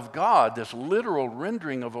Word of God, this literal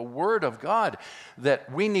rendering of a Word of God,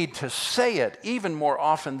 that we need to say it even more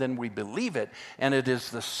often than we believe it, and it is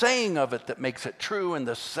the saying of it that makes it true, and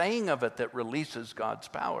the saying of it that releases God's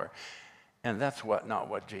power. And that's not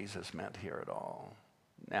what Jesus meant here at all.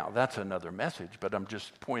 Now, that's another message, but I'm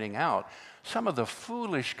just pointing out some of the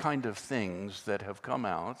foolish kind of things that have come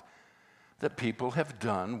out that people have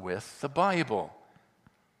done with the Bible.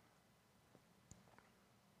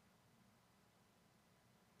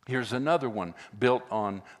 Here's another one built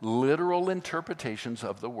on literal interpretations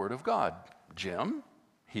of the Word of God. Jim,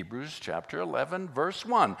 Hebrews chapter 11, verse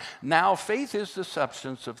 1. Now faith is the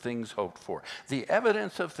substance of things hoped for, the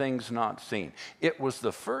evidence of things not seen. It was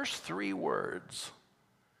the first 3 words.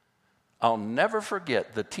 I'll never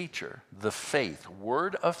forget the teacher, the faith,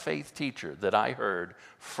 Word of Faith teacher that I heard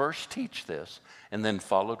first teach this, and then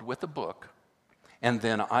followed with a book. And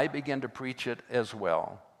then I began to preach it as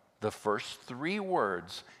well. The first 3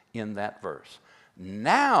 words in that verse.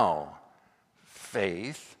 Now,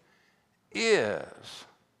 faith is.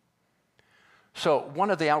 So,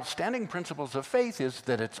 one of the outstanding principles of faith is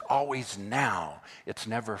that it's always now, it's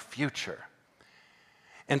never future.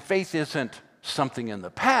 And faith isn't something in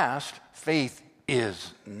the past, faith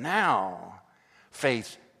is now.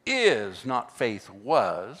 Faith is, not faith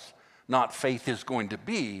was, not faith is going to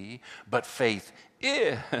be, but faith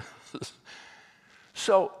is.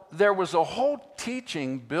 So there was a whole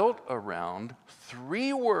teaching built around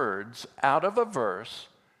 3 words out of a verse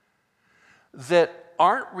that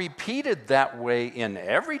aren't repeated that way in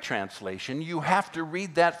every translation. You have to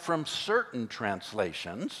read that from certain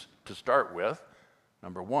translations to start with,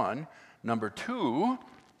 number 1. Number 2,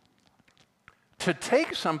 to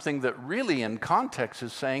take something that really in context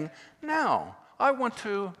is saying, now, I want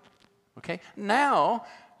to, okay, now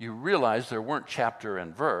you realize there weren't chapter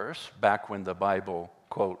and verse back when the Bible,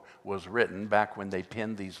 quote, was written, back when they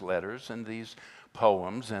penned these letters and these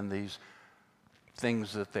poems and these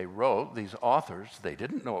things that they wrote, these authors. They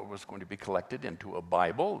didn't know it was going to be collected into a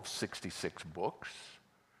Bible of 66 books.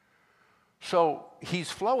 So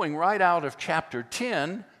he's flowing right out of chapter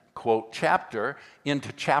 10, quote, chapter,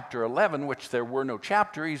 into chapter 11, which there were no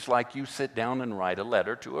chapter. He's like, you sit down and write a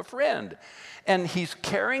letter to a friend. And he's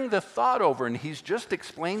carrying the thought over, and he's just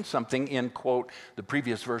explained something in, quote, the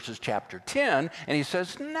previous verses, chapter 10, and he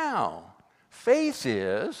says, now, faith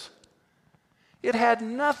is, it had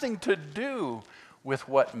nothing to do with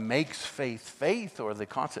what makes faith faith or the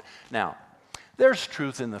concept. Now, there's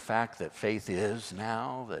truth in the fact that faith is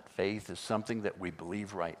now, that faith is something that we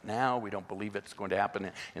believe right now. We don't believe it's going to happen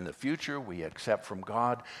in the future. We accept from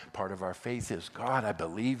God. Part of our faith is, God, I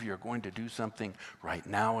believe you're going to do something right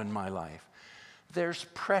now in my life. There's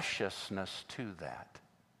preciousness to that,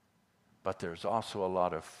 but there's also a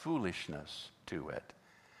lot of foolishness to it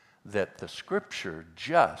that the Scripture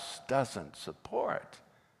just doesn't support.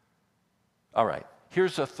 All right,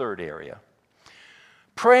 here's a third area.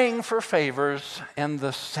 Praying for favors and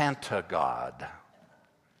the Santa God.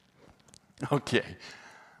 Okay.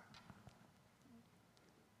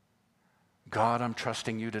 God, I'm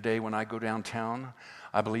trusting you today when I go downtown.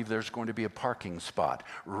 I believe there's going to be a parking spot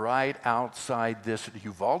right outside this.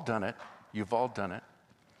 You've all done it. You've all done it.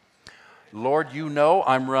 Lord, you know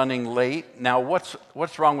I'm running late. Now,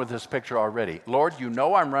 what's wrong with this picture already? Lord, you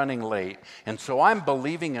know I'm running late, and so I'm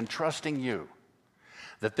believing and trusting you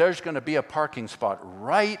that there's going to be a parking spot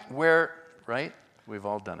right where, right? We've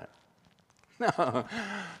all done it.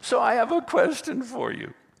 So I have a question for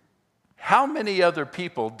you. How many other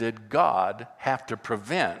people did God have to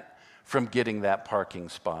prevent from getting that parking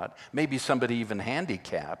spot? Maybe somebody even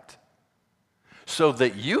handicapped, so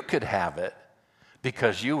that you could have it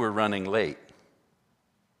because you were running late.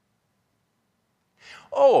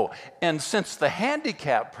 Oh, and since the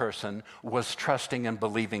handicapped person was trusting and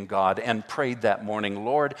believing God and prayed that morning,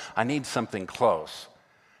 Lord, I need something close.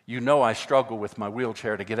 You know I struggle with my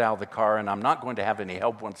wheelchair to get out of the car, and I'm not going to have any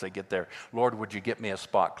help once I get there. Lord, would you get me a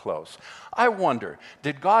spot close? I wonder,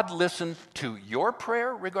 did God listen to your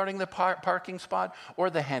prayer regarding the parking spot or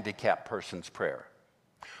the handicapped person's prayer?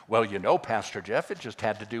 Well, you know, Pastor Jeff, it just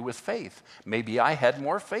had to do with faith. Maybe I had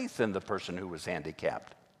more faith than the person who was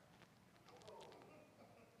handicapped.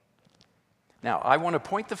 Now, I want to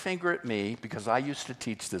point the finger at me because I used to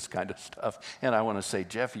teach this kind of stuff, and I want to say,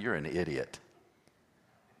 Jeff, you're an idiot.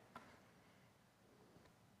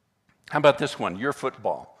 How about this one? Your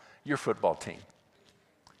football team.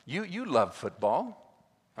 You love football,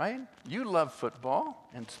 right? You love football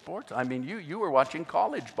and sports. I mean, you were watching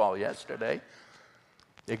college ball yesterday,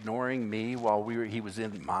 ignoring me while he was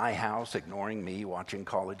in my house, ignoring me watching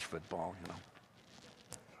college football, you know.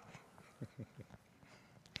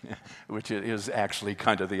 Which is actually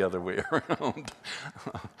kind of the other way around.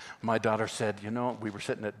 My daughter said, you know, we were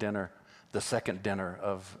sitting at dinner, the second dinner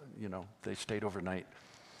of, you know, they stayed overnight.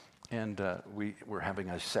 And we were having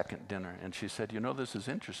a second dinner. And she said, you know, this is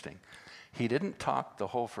interesting. He didn't talk the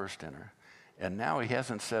whole first dinner. And now he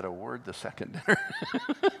hasn't said a word the second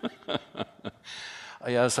dinner.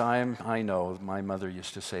 Yes, I know. My mother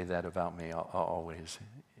used to say that about me always.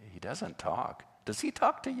 He doesn't talk. Does he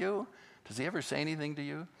talk to you? Does he ever say anything to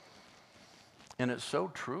you? And it's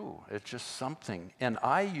so true. It's just something. And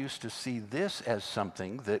I used to see this as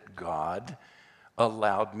something that God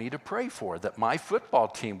allowed me to pray for, that my football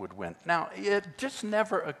team would win. Now, it just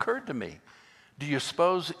never occurred to me. Do you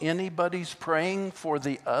suppose anybody's praying for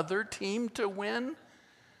the other team to win?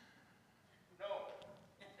 No.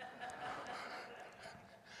 It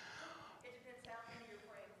depends how many you're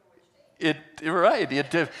praying for which team.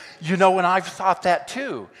 Right. You know, and I've thought that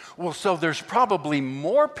too. Well, so there's probably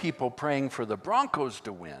more people praying for the Broncos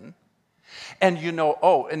to win. And you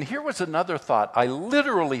know, and here was another thought. I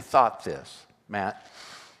literally thought this, Matt.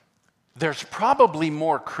 There's probably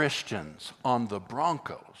more Christians on the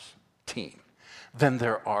Broncos team than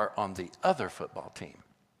there are on the other football team.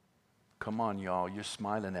 Come on, y'all, you're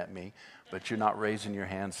smiling at me, but you're not raising your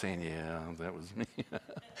hand saying, yeah, that was me.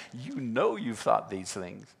 You know you've thought these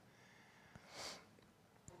things.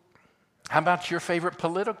 How about your favorite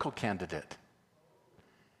political candidate?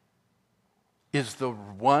 Is the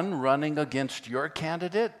one running against your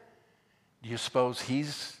candidate, do you suppose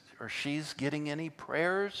he's or she's getting any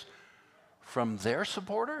prayers from their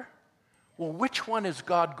supporter? Well, which one is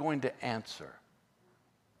God going to answer?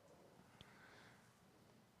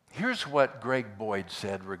 Here's what Greg Boyd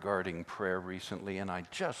said regarding prayer recently, and I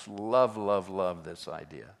just love this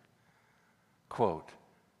idea. Quote,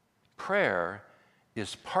 prayer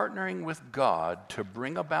is partnering with God to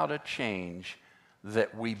bring about a change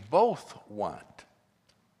that we both want.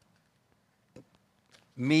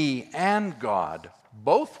 Me and God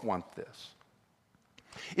both want this.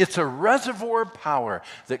 It's a reservoir power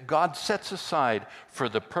that God sets aside for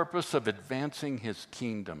the purpose of advancing his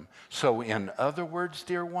kingdom. So in other words,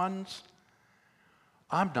 dear ones,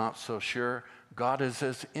 I'm not so sure God is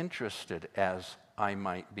as interested as I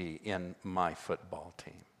might be in my football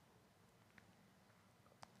team.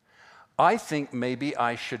 I think maybe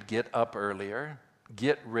I should get up earlier,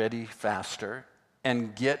 get ready faster,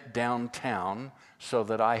 and get downtown so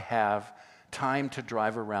that I have time to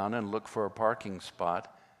drive around and look for a parking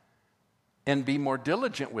spot and be more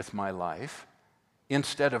diligent with my life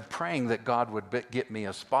instead of praying that God would get me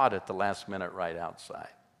a spot at the last minute right outside.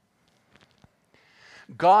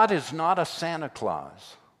 God is not a Santa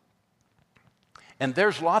Claus. And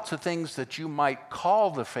there's lots of things that you might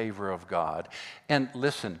call the favor of God. And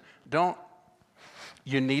listen,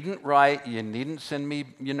 you needn't write, you needn't send me,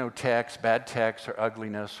 texts, bad texts or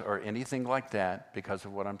ugliness or anything like that because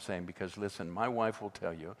of what I'm saying. Because listen, my wife will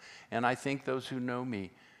tell you, and I think those who know me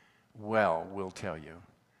well will tell you,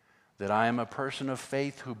 that I am a person of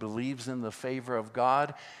faith who believes in the favor of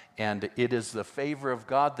God, and it is the favor of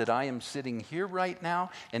God that I am sitting here right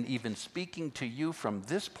now and even speaking to you from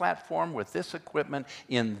this platform with this equipment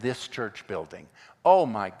in this church building. Oh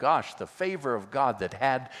my gosh, the favor of God that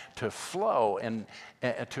had to flow and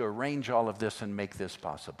to arrange all of this and make this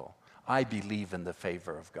possible. I believe in the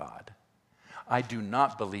favor of God. I do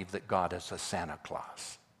not believe that God is a Santa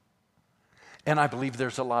Claus. And I believe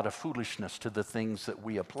there's a lot of foolishness to the things that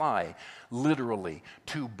we apply literally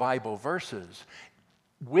to Bible verses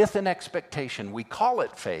with an expectation, we call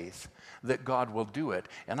it faith, that God will do it.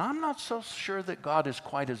 And I'm not so sure that God is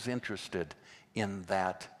quite as interested in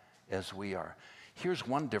that as we are. Here's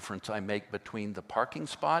one difference I make between the parking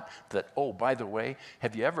spot that, oh, by the way,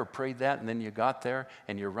 have you ever prayed that and then you got there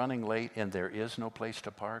and you're running late and there is no place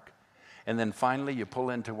to park? And then finally you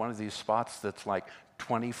pull into one of these spots that's like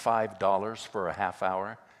 $25 for a half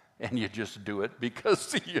hour and you just do it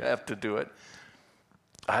because you have to do it.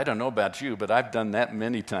 I don't know about you, but I've done that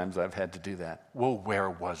many times. I've had to do that. Well, where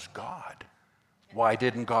was God? Why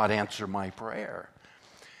didn't God answer my prayer?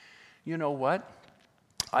 You know what?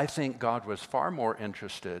 I think God was far more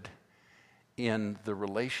interested in the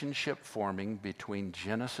relationship forming between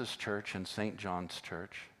Genesis Church and St. John's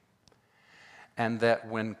Church. And that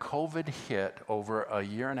when COVID hit over a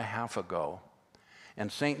year and a half ago,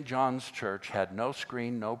 and St. John's Church had no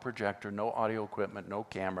screen, no projector, no audio equipment, no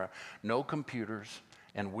camera, no computers,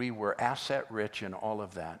 and we were asset rich in all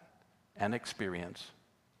of that and experience,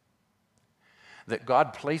 that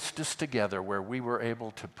God placed us together where we were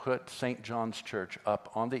able to put St. John's Church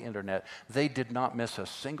up on the internet. They did not miss a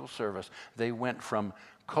single service. They went from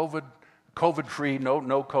COVID-free, no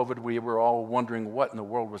COVID. We were all wondering what in the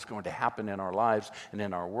world was going to happen in our lives and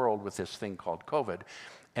in our world with this thing called COVID,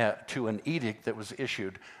 to an edict that was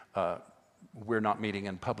issued, we're not meeting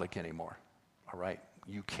in public anymore, all right?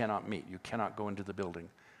 You cannot meet. You cannot go into the building.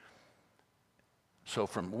 So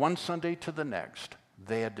from one Sunday to the next,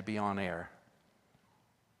 they had to be on air.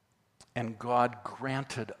 And God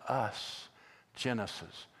granted us,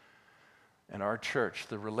 Genesis, and our church,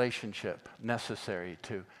 the relationship necessary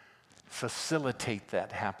to facilitate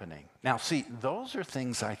that happening. Now, see, those are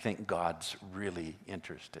things I think God's really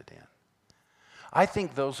interested in. I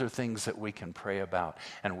think those are things that we can pray about,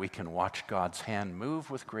 and we can watch God's hand move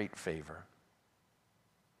with great favor.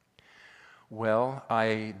 Well,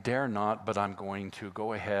 I dare not, but I'm going to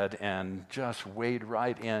go ahead and just wade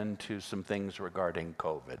right into some things regarding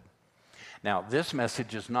COVID. Now, this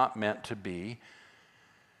message is not meant to be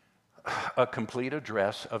a complete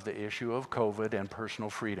address of the issue of COVID and personal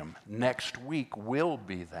freedom. Next week will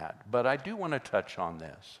be that, but I do want to touch on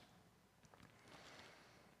this.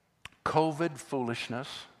 COVID foolishness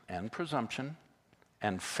and presumption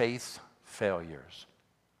and faith failures.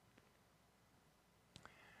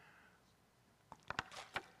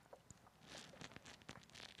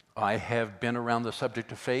 I have been around the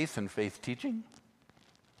subject of faith and faith teaching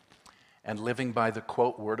and living by the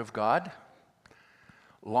quote Word of God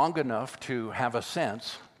long enough to have a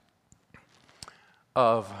sense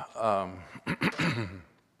of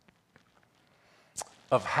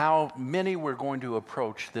of how many were going to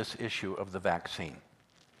approach this issue of the vaccine.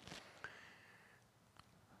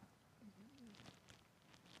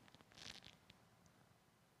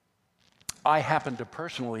 I happen to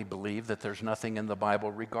personally believe that there's nothing in the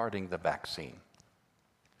Bible regarding the vaccine.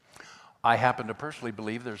 I happen to personally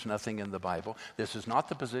believe there's nothing in the Bible. This is not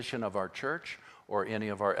the position of our church or any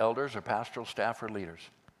of our elders or pastoral staff or leaders.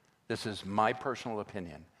 This is my personal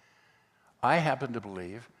opinion. I happen to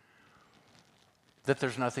believe that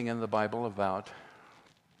there's nothing in the Bible about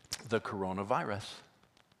the coronavirus.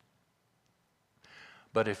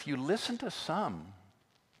 But if you listen to some,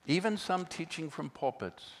 even some teaching from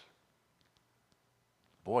pulpits,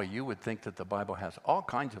 boy, you would think that the Bible has all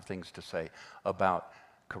kinds of things to say about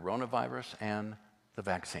coronavirus and the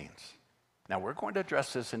vaccines. Now, we're going to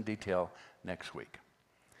address this in detail next week.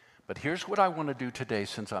 But here's what I want to do today,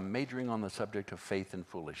 since I'm majoring on the subject of faith and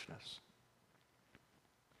foolishness.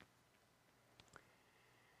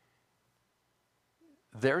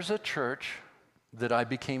 There's a church that I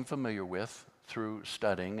became familiar with through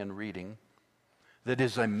studying and reading that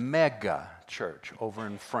is a mega church over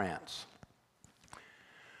in France.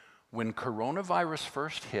 When coronavirus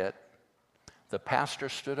first hit, the pastor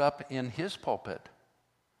stood up in his pulpit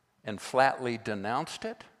and flatly denounced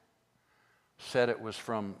it, said it was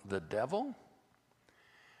from the devil,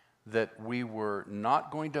 that we were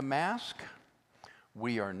not going to mask,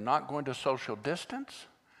 we are not going to social distance.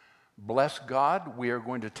 Bless God, we are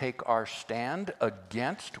going to take our stand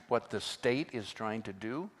against what the state is trying to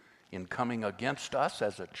do in coming against us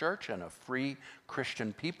as a church and a free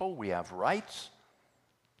Christian people. We have rights.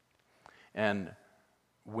 And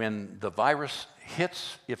when the virus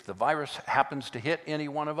hits, if the virus happens to hit any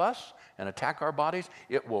one of us and attack our bodies,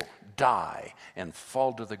 it will die and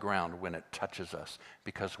fall to the ground when it touches us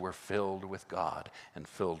because we're filled with God and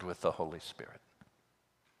filled with the Holy Spirit.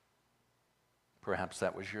 Perhaps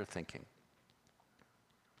that was your thinking.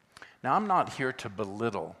 Now, I'm not here to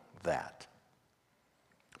belittle that.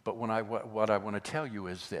 But what I want to tell you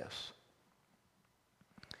is this.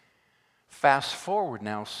 Fast forward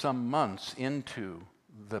now some months into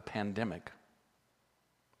the pandemic,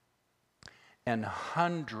 and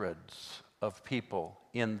hundreds of people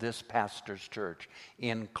in this pastor's church,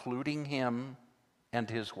 including him and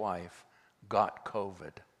his wife, got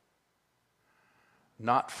COVID.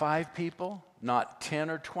 Not 5 people, not 10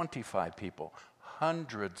 or 25 people.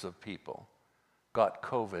 Hundreds of people got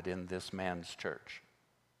COVID in this man's church.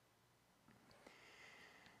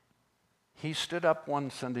 He stood up one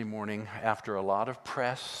Sunday morning after a lot of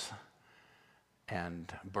press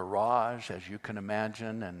and barrage, as you can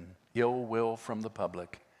imagine, and ill will from the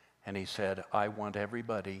public, and he said, I want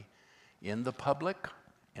everybody in the public,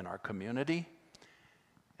 in our community,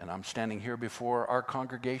 and I'm standing here before our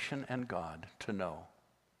congregation and God to know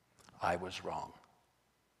I was wrong.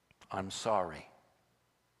 I'm sorry.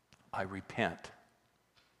 I repent.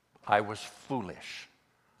 I was foolish.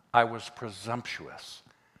 I was presumptuous.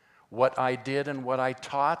 What I did and what I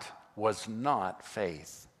taught was not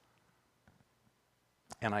faith.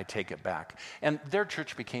 And I take it back. And their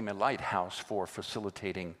church became a lighthouse for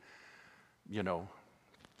facilitating,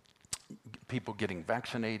 people getting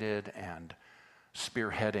vaccinated and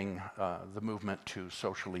spearheading the movement to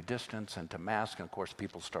socially distance and to mask. And of course,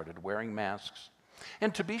 people started wearing masks.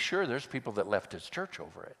 And to be sure, there's people that left his church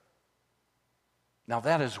over it. Now,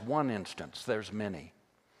 that is one instance. There's many.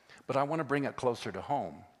 But I want to bring it closer to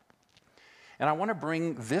home. And I want to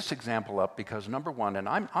bring this example up because, number one, and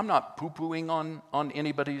I'm not poo-pooing on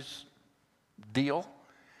anybody's deal,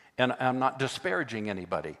 and I'm not disparaging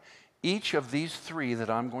anybody. Each of these 3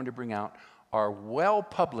 that I'm going to bring out are well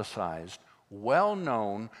publicized, well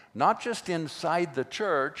known, not just inside the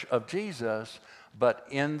church of Jesus, but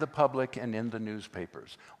in the public and in the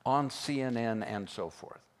newspapers, on CNN and so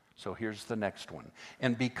forth. So here's the next one.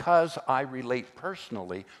 And because I relate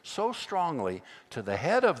personally so strongly to the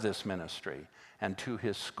head of this ministry and to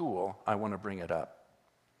his school, I want to bring it up.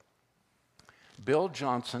 Bill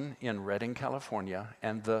Johnson in Redding, California,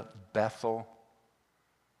 and the Bethel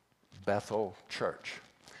Church.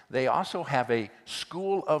 They also have a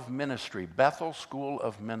school of ministry, Bethel School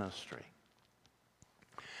of Ministry.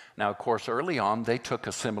 Now, of course, early on, they took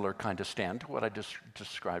a similar kind of stand to what I just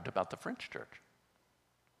described about the French church.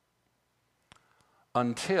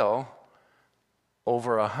 Until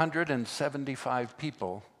over 175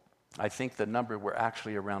 people I think the number were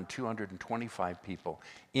actually around 225 people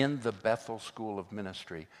in the Bethel School of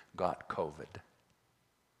Ministry got COVID.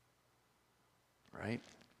 Right?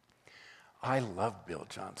 I love Bill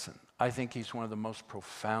Johnson. I think he's one of the most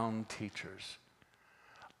profound teachers.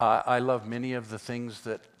 I love many of the things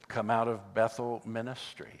that come out of Bethel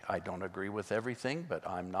ministry. I don't agree with everything, but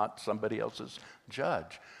I'm not somebody else's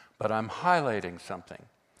judge. But I'm highlighting something.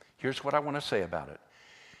 Here's what I want to say about it.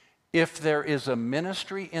 If there is a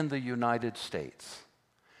ministry in the United States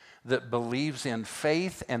that believes in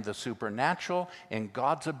faith and the supernatural and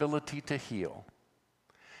God's ability to heal,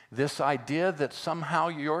 this idea that somehow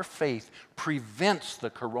your faith prevents the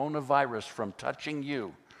coronavirus from touching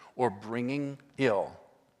you or bringing ill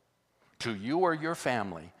to you or your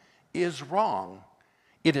family is wrong.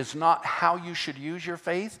 It is not how you should use your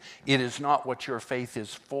faith. It is not what your faith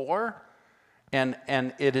is for. And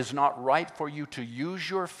it is not right for you to use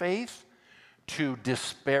your faith to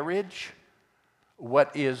disparage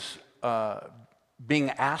what is being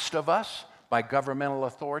asked of us by governmental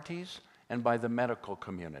authorities and by the medical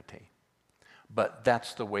community. But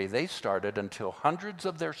that's the way they started until hundreds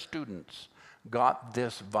of their students got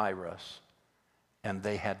this virus, and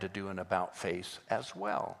they had to do an about-face as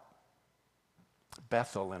well.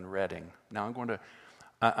 Bethel and Redding. Now I'm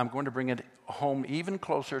going to bring it home even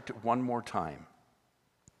closer to one more time,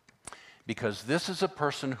 because this is a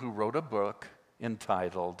person who wrote a book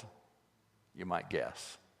entitled, you might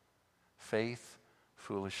guess, Faith,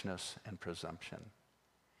 Foolishness, and Presumption.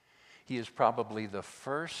 He is probably the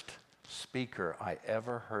first speaker I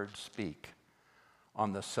ever heard speak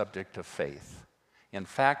on the subject of faith. In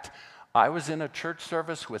fact, I was in a church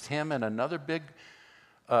service with him and another big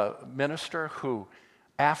minister who,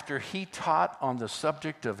 after he taught on the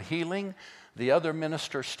subject of healing, the other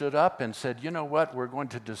minister stood up and said, you know what, we're going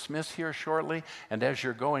to dismiss here shortly, and as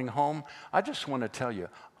you're going home, I just want to tell you,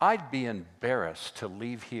 I'd be embarrassed to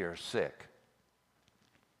leave here sick,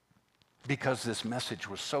 because this message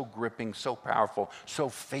was so gripping, so powerful, so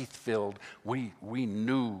faith-filled, we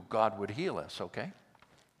knew God would heal us, okay?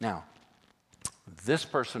 Now, this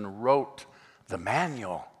person wrote the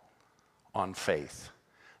manual on faith.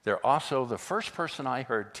 They're also the first person I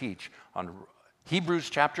heard teach on Hebrews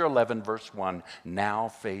chapter 11, verse 1, now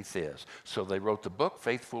faith is. So they wrote the book,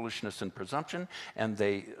 Faith, Foolishness, and Presumption, and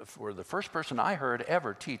they were the first person I heard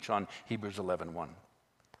ever teach on Hebrews 11:1.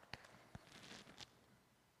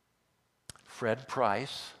 Fred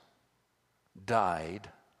Price died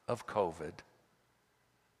of COVID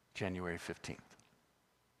February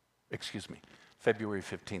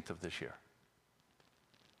 15th of this year.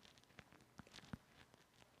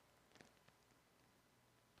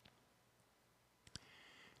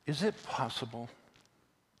 Is it possible?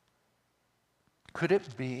 Could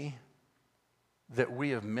it be that we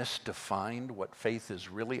have misdefined what faith is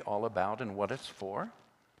really all about and what it's for?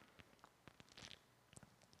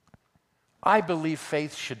 I believe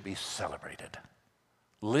faith should be celebrated,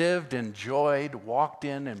 lived, enjoyed, walked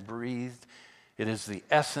in, and breathed. It is the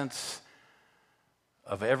essence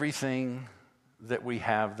of everything that we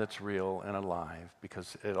have that's real and alive,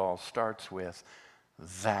 because it all starts with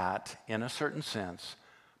that in a certain sense.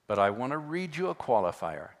 But I want to read you a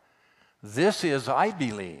qualifier. This is, I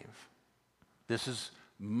believe, this is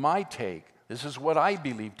my take, this is what I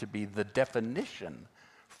believe to be the definition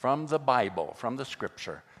from the Bible, from the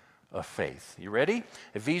Scripture, of faith. You ready?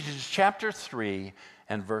 Ephesians chapter 3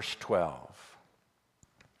 and verse 12.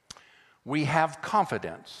 We have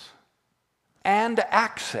confidence and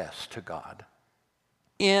access to God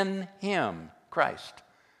in Him, Christ,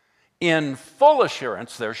 in full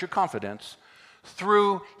assurance, there's your confidence,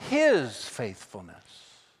 through His faithfulness.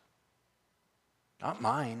 Not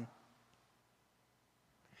mine.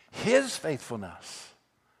 His faithfulness.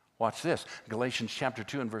 Watch this. Galatians chapter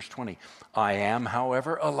 2 and verse 20. I am,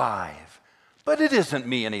 however, alive, but it isn't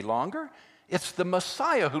me any longer. It's the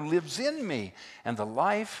Messiah who lives in me. And the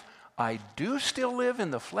life I do still live in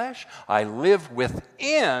the flesh, I live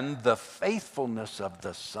within the faithfulness of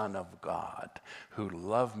the Son of God, who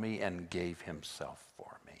loved me and gave Himself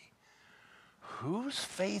for me. Whose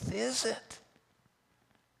faith is it?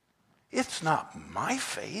 It's not my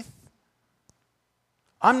faith.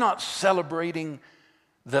 I'm not celebrating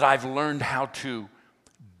that I've learned how to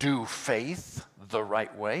do faith the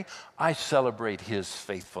right way. I celebrate His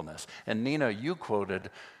faithfulness. And Nina, you quoted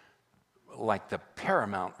like the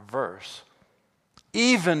paramount verse,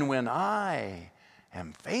 even when I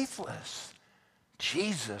am faithless,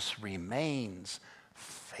 Jesus remains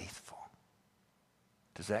faithful.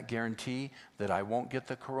 Does that guarantee that I won't get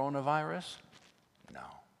the coronavirus? No.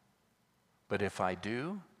 But if I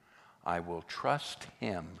do, I will trust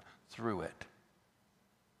Him through it.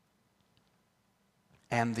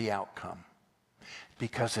 and the outcome.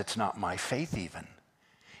 Because it's not my faith even.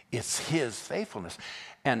 It's his faithfulness.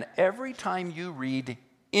 And every time you read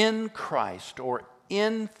in Christ or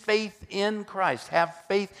in faith in Christ, have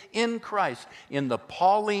faith in Christ in the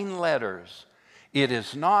Pauline letters, it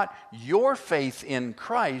is not your faith in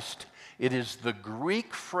Christ, it is the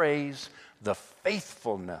Greek phrase, the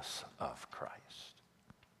faithfulness of Christ.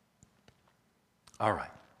 All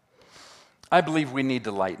right. I believe we need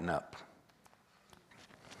to lighten up.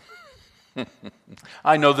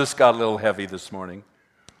 I know this got a little heavy this morning.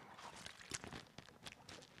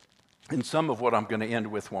 And some of what I'm going to end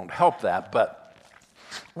with won't help that, but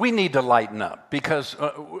we need to lighten up because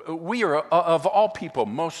we are, of all people,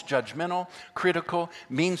 most judgmental, critical,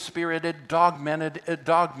 mean-spirited,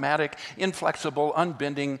 dogmatic, inflexible,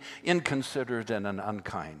 unbending, inconsiderate, and an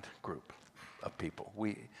unkind group of people.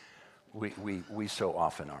 We so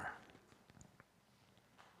often are.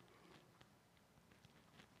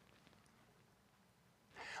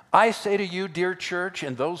 I say to you, dear church,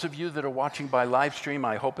 and those of you that are watching by live stream,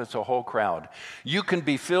 I hope it's a whole crowd, you can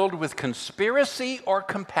be filled with conspiracy or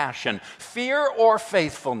compassion, fear or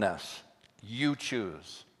faithfulness. You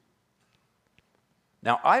choose.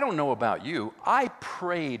 Now, I don't know about you. I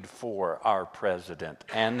prayed for our president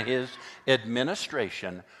and his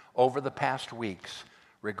administration over the past weeks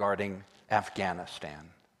regarding Afghanistan.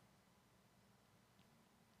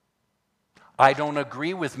 I don't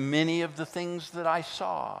agree with many of the things that I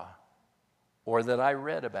saw or that I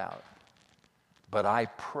read about, but I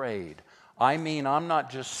prayed. I mean, I'm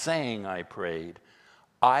not just saying I prayed.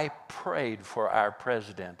 I prayed for our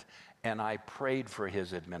president, and I prayed for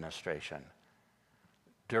his administration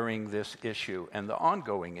during this issue and the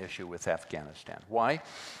ongoing issue with Afghanistan. Why?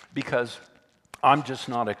 Because I'm just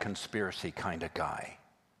not a conspiracy kind of guy.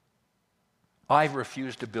 I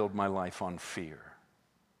refuse to build my life on fear.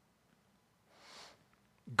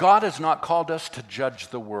 God has not called us to judge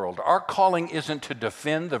the world. Our calling isn't to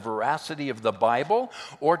defend the veracity of the Bible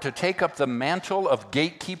or to take up the mantle of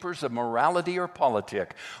gatekeepers of morality or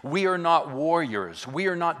politics. We are not warriors. We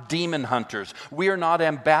are not demon hunters. We are not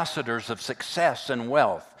ambassadors of success and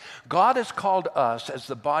wealth. God has called us as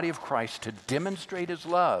the body of Christ to demonstrate his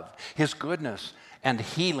love, his goodness, and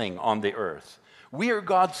healing on the earth. We are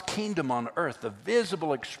God's kingdom on earth, the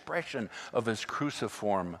visible expression of his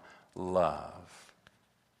cruciform love.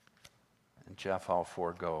 Jeff, I'll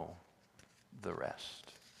forego the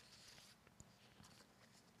rest.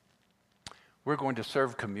 We're going to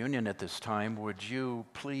serve communion at this time. Would you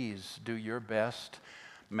please do your best?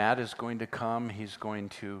 Matt is going to come. He's going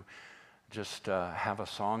to just have a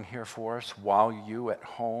song here for us while you at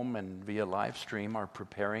home and via live stream are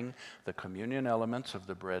preparing the communion elements of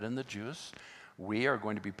the bread and the juice. We are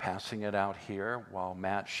going to be passing it out here while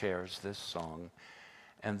Matt shares this song.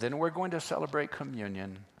 And then we're going to celebrate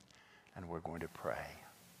communion. And we're going to pray.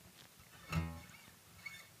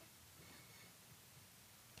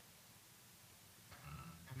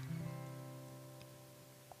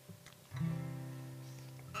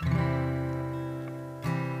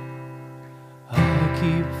 I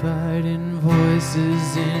keep fighting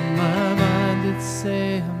voices in my mind that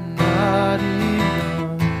say I'm not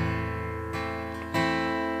enough.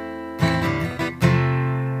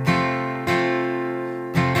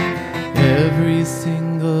 Every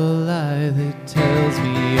single lie that tells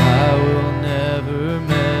me I will never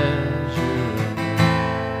measure up.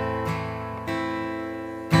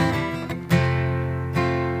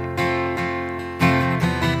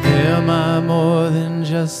 Am I more than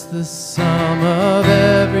just the sum of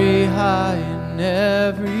every high and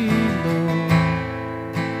every low?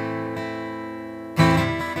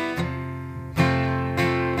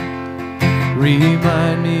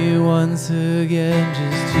 Remind me once again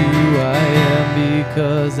just who I am,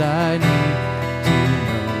 because I need to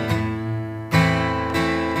know.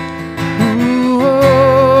 Ooh,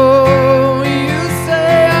 oh, you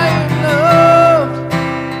say I am loved,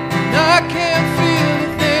 and I can't feel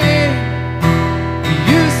a thing.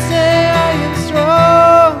 You say I am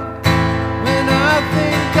strong, when I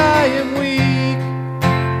think I am weak.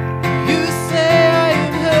 You say I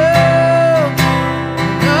am held,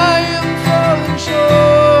 and I am falling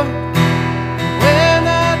short. When I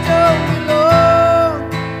don't belong,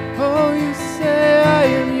 oh, you say I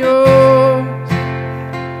am yours,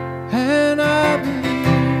 and I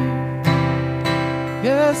believe,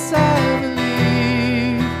 yes, I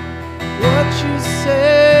believe what you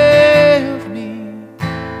say of me.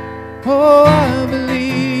 Oh, I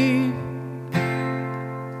believe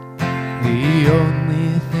the only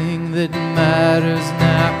thing that matters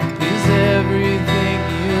now is everything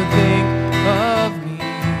you think of me.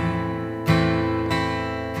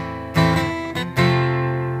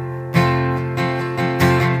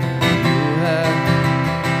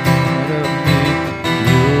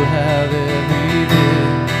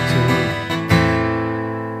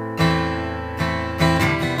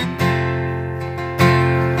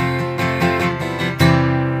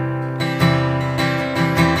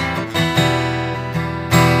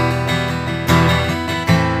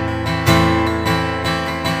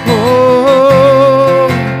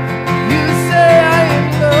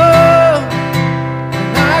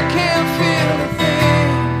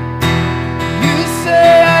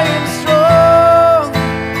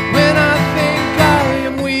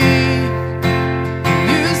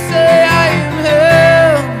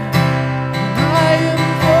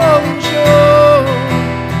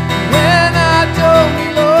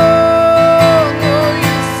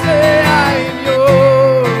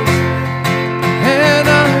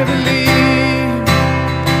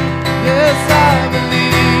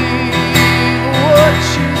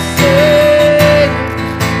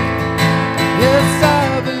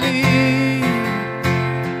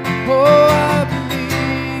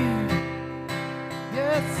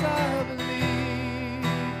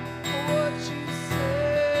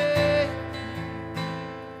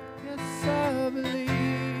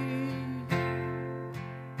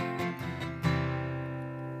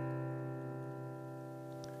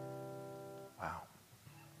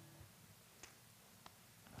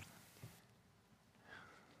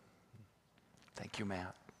 you,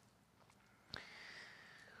 Matt.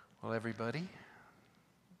 Well, everybody,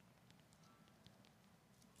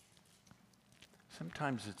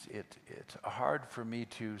 sometimes it's hard for me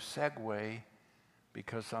to segue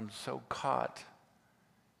because I'm so caught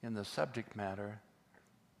in the subject matter.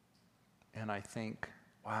 And I think,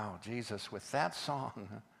 wow, Jesus, with that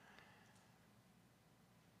song,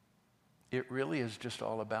 it really is just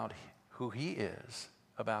all about who he is,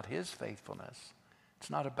 about his faithfulness.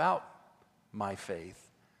 It's not about my faith.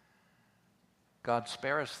 God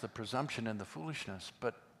spare us the presumption and the foolishness,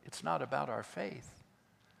 but it's not about our faith.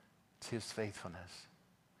 It's his faithfulness.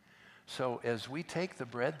 So as we take the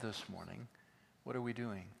bread this morning, what are we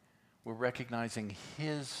doing? We're recognizing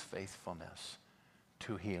his faithfulness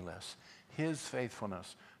to heal us, his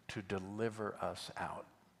faithfulness to deliver us out.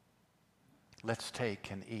 Let's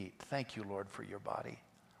take and eat. Thank you, Lord, for your body.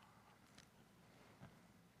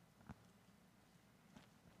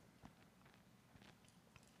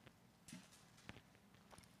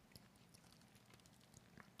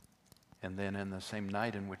 And then in the same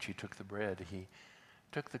night in which he took the bread, he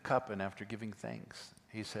took the cup, and after giving thanks,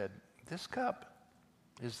 he said, "This cup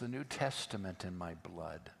is the New Testament in my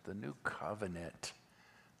blood, the new covenant."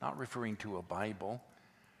 Not referring to a Bible,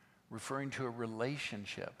 referring to a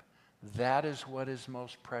relationship. That is what is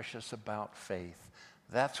most precious about faith.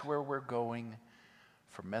 That's where we're going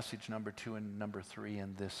for message number 2 and number 3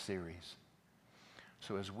 in this series.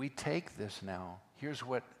 So as we take this now, here's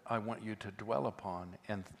what I want you to dwell upon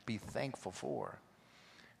and be thankful for.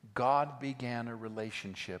 God began a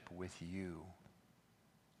relationship with you.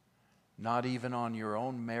 Not even on your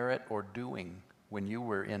own merit or doing. When you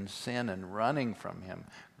were in sin and running from him,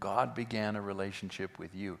 God began a relationship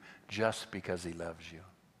with you just because he loves you.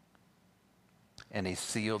 And he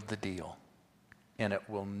sealed the deal. And it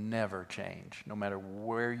will never change. No matter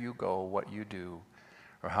where you go, what you do,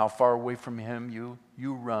 or how far away from him you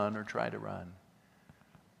run or try to run.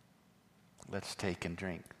 Let's take and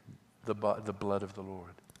drink the blood of the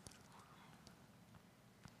Lord.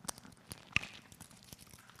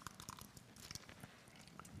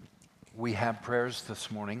 We have prayers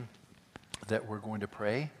this morning that we're going to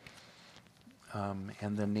pray, and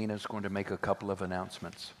then Nina's going to make a couple of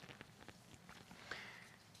announcements.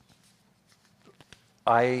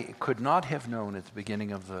 I could not have known at the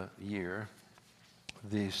beginning of the year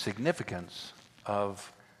the significance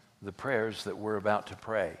of the prayers that we're about to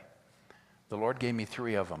pray. The Lord gave me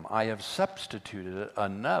 3 of them. I have substituted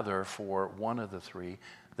another for one of the 3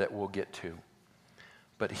 that we'll get to.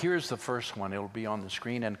 But here's the first one. It'll be on the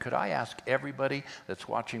screen. And could I ask everybody that's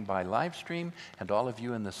watching by live stream and all of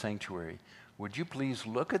you in the sanctuary, would you please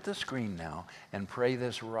look at the screen now and pray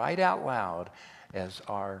this right out loud as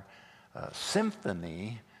our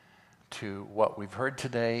symphony to what we've heard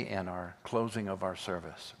today and our closing of our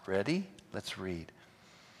service. Ready? Let's read.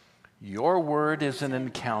 Your word is an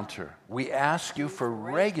encounter. We ask you for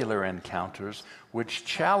regular encounters which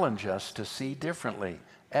challenge us to see differently,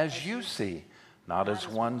 as you see, not as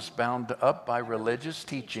ones bound up by religious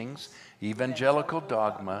teachings, evangelical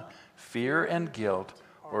dogma, fear and guilt,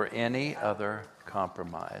 or any other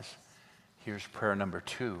compromise. Here's prayer number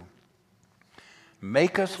 2.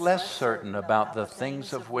 Make us less certain about the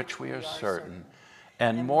things of which we are certain,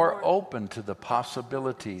 and more open to the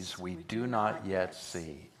possibilities we do not yet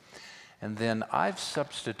see. And then I've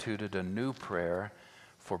substituted a new prayer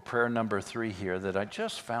for prayer number 3 here that I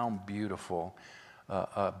just found beautiful.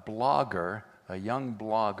 A young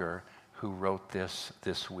blogger who wrote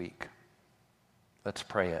this week. Let's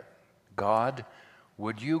pray it. God,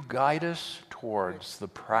 would you guide us towards the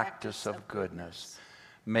practice of goodness?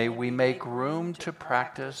 May we make room to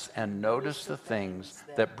practice and notice the things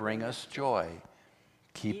that bring us joy.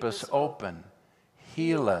 Keep us open,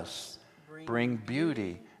 heal us, bring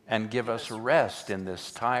beauty, and give us rest in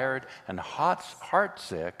this tired and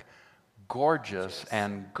heartsick, gorgeous,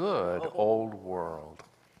 and good old world.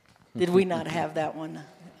 Did we not have that one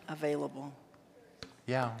available?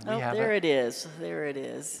 Yeah, we have there it. it is. There it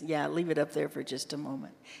is. Yeah, leave it up there for just a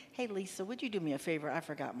moment. Hey, Lisa, would you do me a favor? I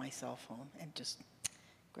forgot my cell phone, and just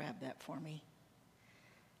grab that for me.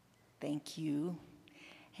 Thank you.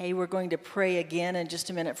 Hey, we're going to pray again in just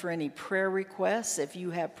a minute for any prayer requests. If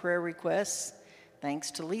you have prayer requests,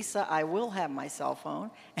 thanks to Lisa, I will have my cell phone,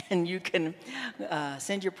 and you can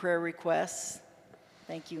send your prayer requests.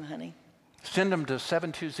 Thank you, honey. Send them to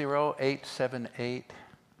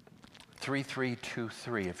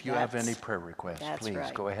 720-878-3323. If you have any prayer requests,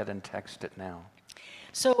 please go ahead and text it now.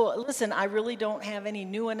 So listen, I really don't have any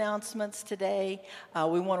new announcements today.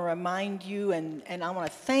 We want to remind you, and I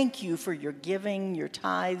want to thank you for your giving, your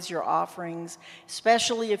tithes, your offerings,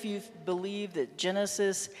 especially if you believe that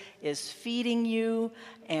Genesis is feeding you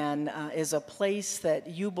and is a place that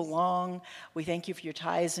you belong. We thank you for your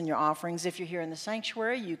tithes and your offerings. If you're here in the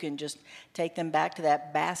sanctuary, you can just take them back to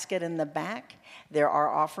that basket in the back. There are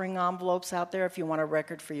offering envelopes out there if you want a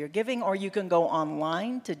record for your giving, or you can go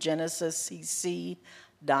online to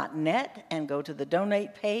genesiscc.net and go to the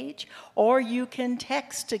donate page, or you can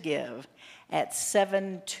text to give at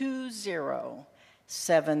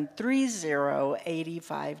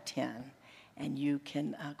 720-730-8510, and you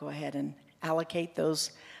can go ahead and allocate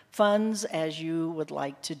those funds as you would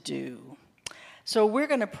like to do. So we're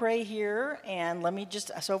going to pray here, and let me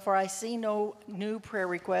just, so far I see no new prayer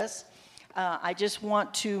requests. I just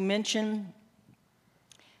want to mention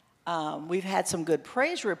we've had some good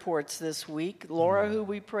praise reports this week. Laura, who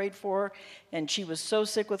we prayed for, and she was so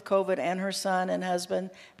sick with COVID, and her son and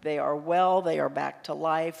husband, they are well, they are back to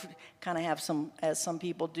life. Kind of have some, as some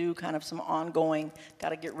people do, kind of some ongoing, got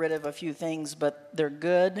to get rid of a few things, but they're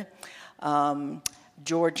good.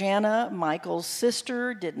 Georgiana, Michael's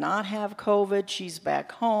sister, did not have COVID. She's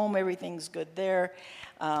back home. Everything's good there.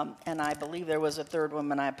 And I believe there was a third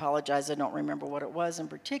woman. I apologize. I don't remember what it was in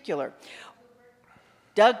particular.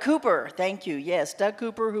 Doug Cooper, thank you. Yes, Doug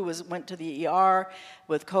Cooper, who went to the ER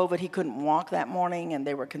with COVID. He couldn't walk that morning, and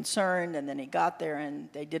they were concerned. And then he got there, and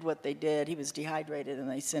they did what they did. He was dehydrated, and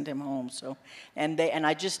they sent him home. So, and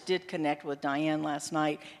I just did connect with Diane last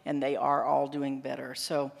night, and they are all doing better.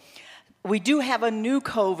 So, we do have a new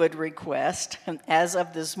COVID request. As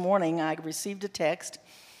of this morning, I received a text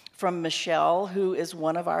from Michelle, who is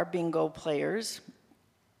one of our bingo players.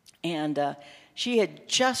 And she had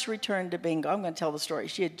just returned to bingo. I'm going to tell the story.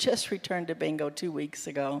 She had just returned to bingo 2 weeks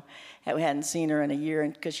ago. We hadn't seen her in a year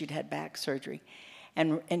because she'd had back surgery.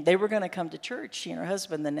 And they were going to come to church, she and her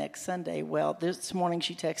husband, the next Sunday. Well, this morning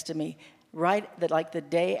she texted me, like the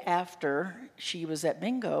day after she was at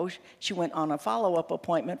bingo, she went on a follow-up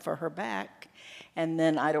appointment for her back. And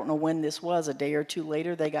then, I don't know when this was, a day or two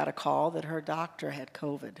later, they got a call that her doctor had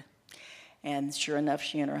COVID. And sure enough,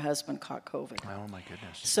 she and her husband caught COVID. Oh, my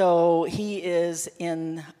goodness. So he is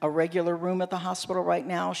in a regular room at the hospital right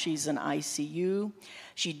now. She's in ICU.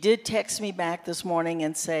 She did text me back this morning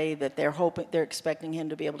and say that they're expecting him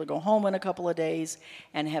to be able to go home in a couple of days,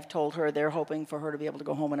 and have told her they're hoping for her to be able to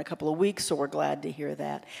go home in a couple of weeks, so we're glad to hear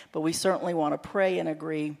that. But we certainly want to pray and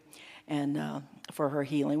agree and for her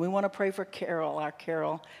healing. We want to pray for Carol, our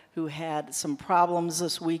Carol, who had some problems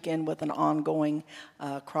this weekend with an ongoing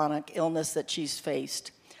chronic illness that she's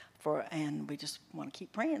faced. And we just want to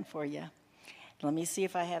keep praying for you. Let me see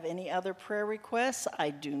if I have any other prayer requests. I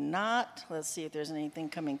do not. Let's see if there's anything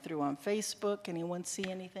coming through on Facebook. Anyone see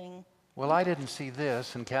anything? Well, I didn't see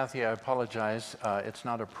this, and Kathy, I apologize. It's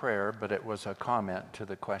not a prayer, but it was a comment to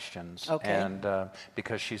the questions. Okay. And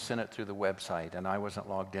because she sent it through the website, and I wasn't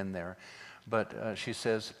logged in there. But she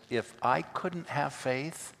says, if I couldn't have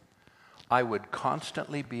faith, I would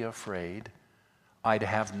constantly be afraid. I'd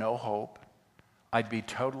have no hope. I'd be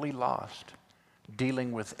totally lost,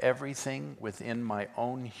 dealing with everything within my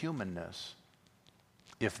own humanness.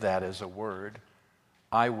 If that is a word,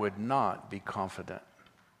 I would not be confident.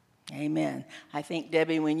 Amen. I think,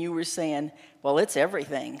 Debbie, when you were saying, well, it's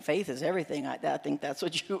everything, faith is everything, I think that's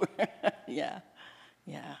what you were. Yeah.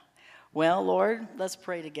 Well, Lord, let's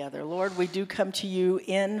pray together. Lord, we do come to you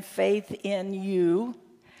in faith in you,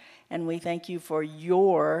 and we thank you for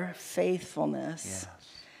your faithfulness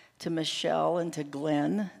to Michelle and to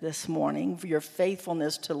Glenn this morning, for your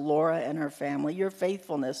faithfulness to Laura and her family, your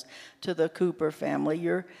faithfulness to the Cooper family,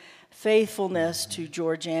 your faithfulness to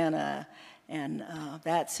Georgiana and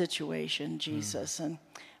that situation, Jesus. And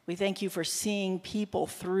we thank you for seeing people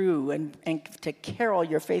through, and to Carol,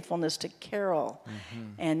 your faithfulness to Carol,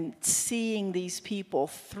 and seeing these people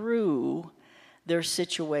through their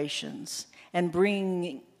situations and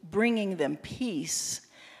bringing them peace,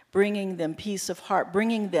 bringing them peace of heart,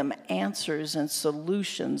 bringing them answers and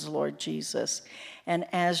solutions, Lord Jesus. And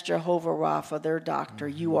as Jehovah Rapha, their doctor,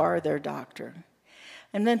 you are their doctor.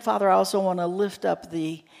 And then, Father, I also want to lift up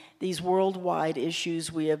these worldwide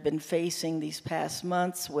issues we have been facing these past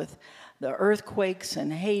months with the earthquakes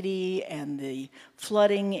in Haiti and the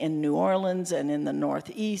flooding in New Orleans and in the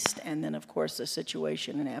Northeast, and then, of course, the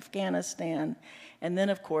situation in Afghanistan, and then,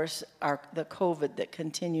 of course, the COVID that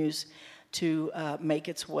continues to make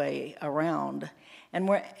its way around. And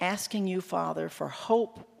we're asking you, Father, for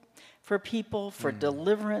hope for people, for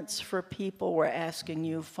deliverance for people. We're asking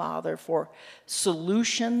you, Father, for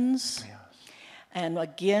solutions. And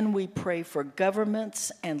again, we pray for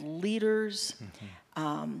governments and leaders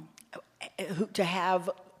to have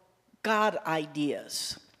God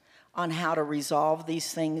ideas on how to resolve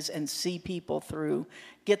these things and see people through,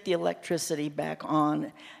 get the electricity back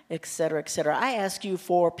on, et cetera, et cetera. I ask you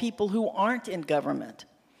for people who aren't in government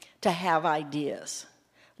to have ideas.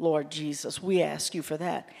 Lord Jesus, we ask you for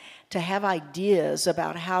that, to have ideas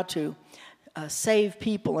about how to save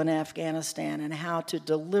people in Afghanistan and how to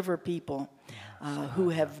deliver people who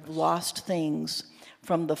have lost things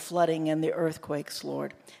from the flooding and the earthquakes,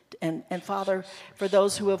 Lord. And Father, for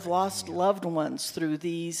those who have lost loved ones through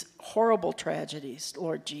these horrible tragedies,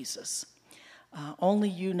 Lord Jesus, only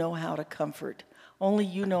you know how to comfort. Only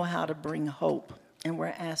you know how to bring hope. And we're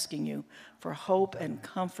asking you for hope and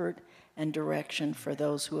comfort and direction for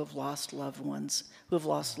those who have lost loved ones, through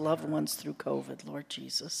COVID, Lord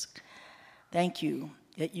Jesus. Thank you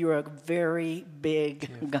that you are a very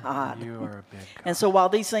big God. You are a big God. And so while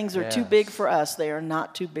these things are too Yes. big for us, they are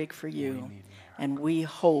not too big for you. And we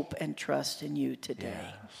hope and trust in you today.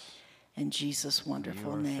 Yes. In Jesus'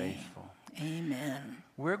 wonderful You are name. faithful. Amen.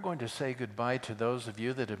 We're going to say goodbye to those of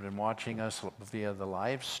you that have been watching us via the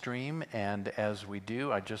live stream. And as we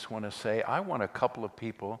do, I just want to say I want a couple of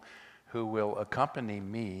people who will accompany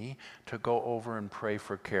me to go over and pray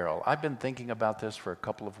for Carol. I've been thinking about this for a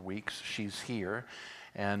couple of weeks. She's here,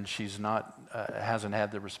 and she's not hasn't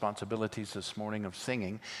had the responsibilities this morning of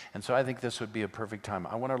singing, and so I think this would be a perfect time.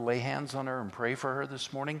 I want to lay hands on her and pray for her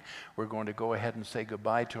this morning. We're going to go ahead and say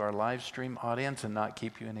goodbye to our live stream audience and not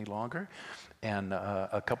keep you any longer. And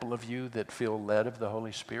a couple of you that feel led of the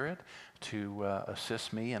Holy Spirit to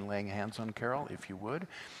assist me in laying hands on Carol, if you would.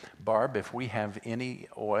 Barb, if we have any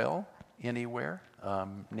oil anywhere,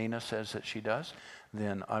 Nina says that she does,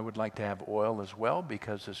 then I would like to have oil as well,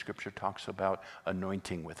 because the scripture talks about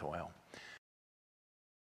anointing with oil.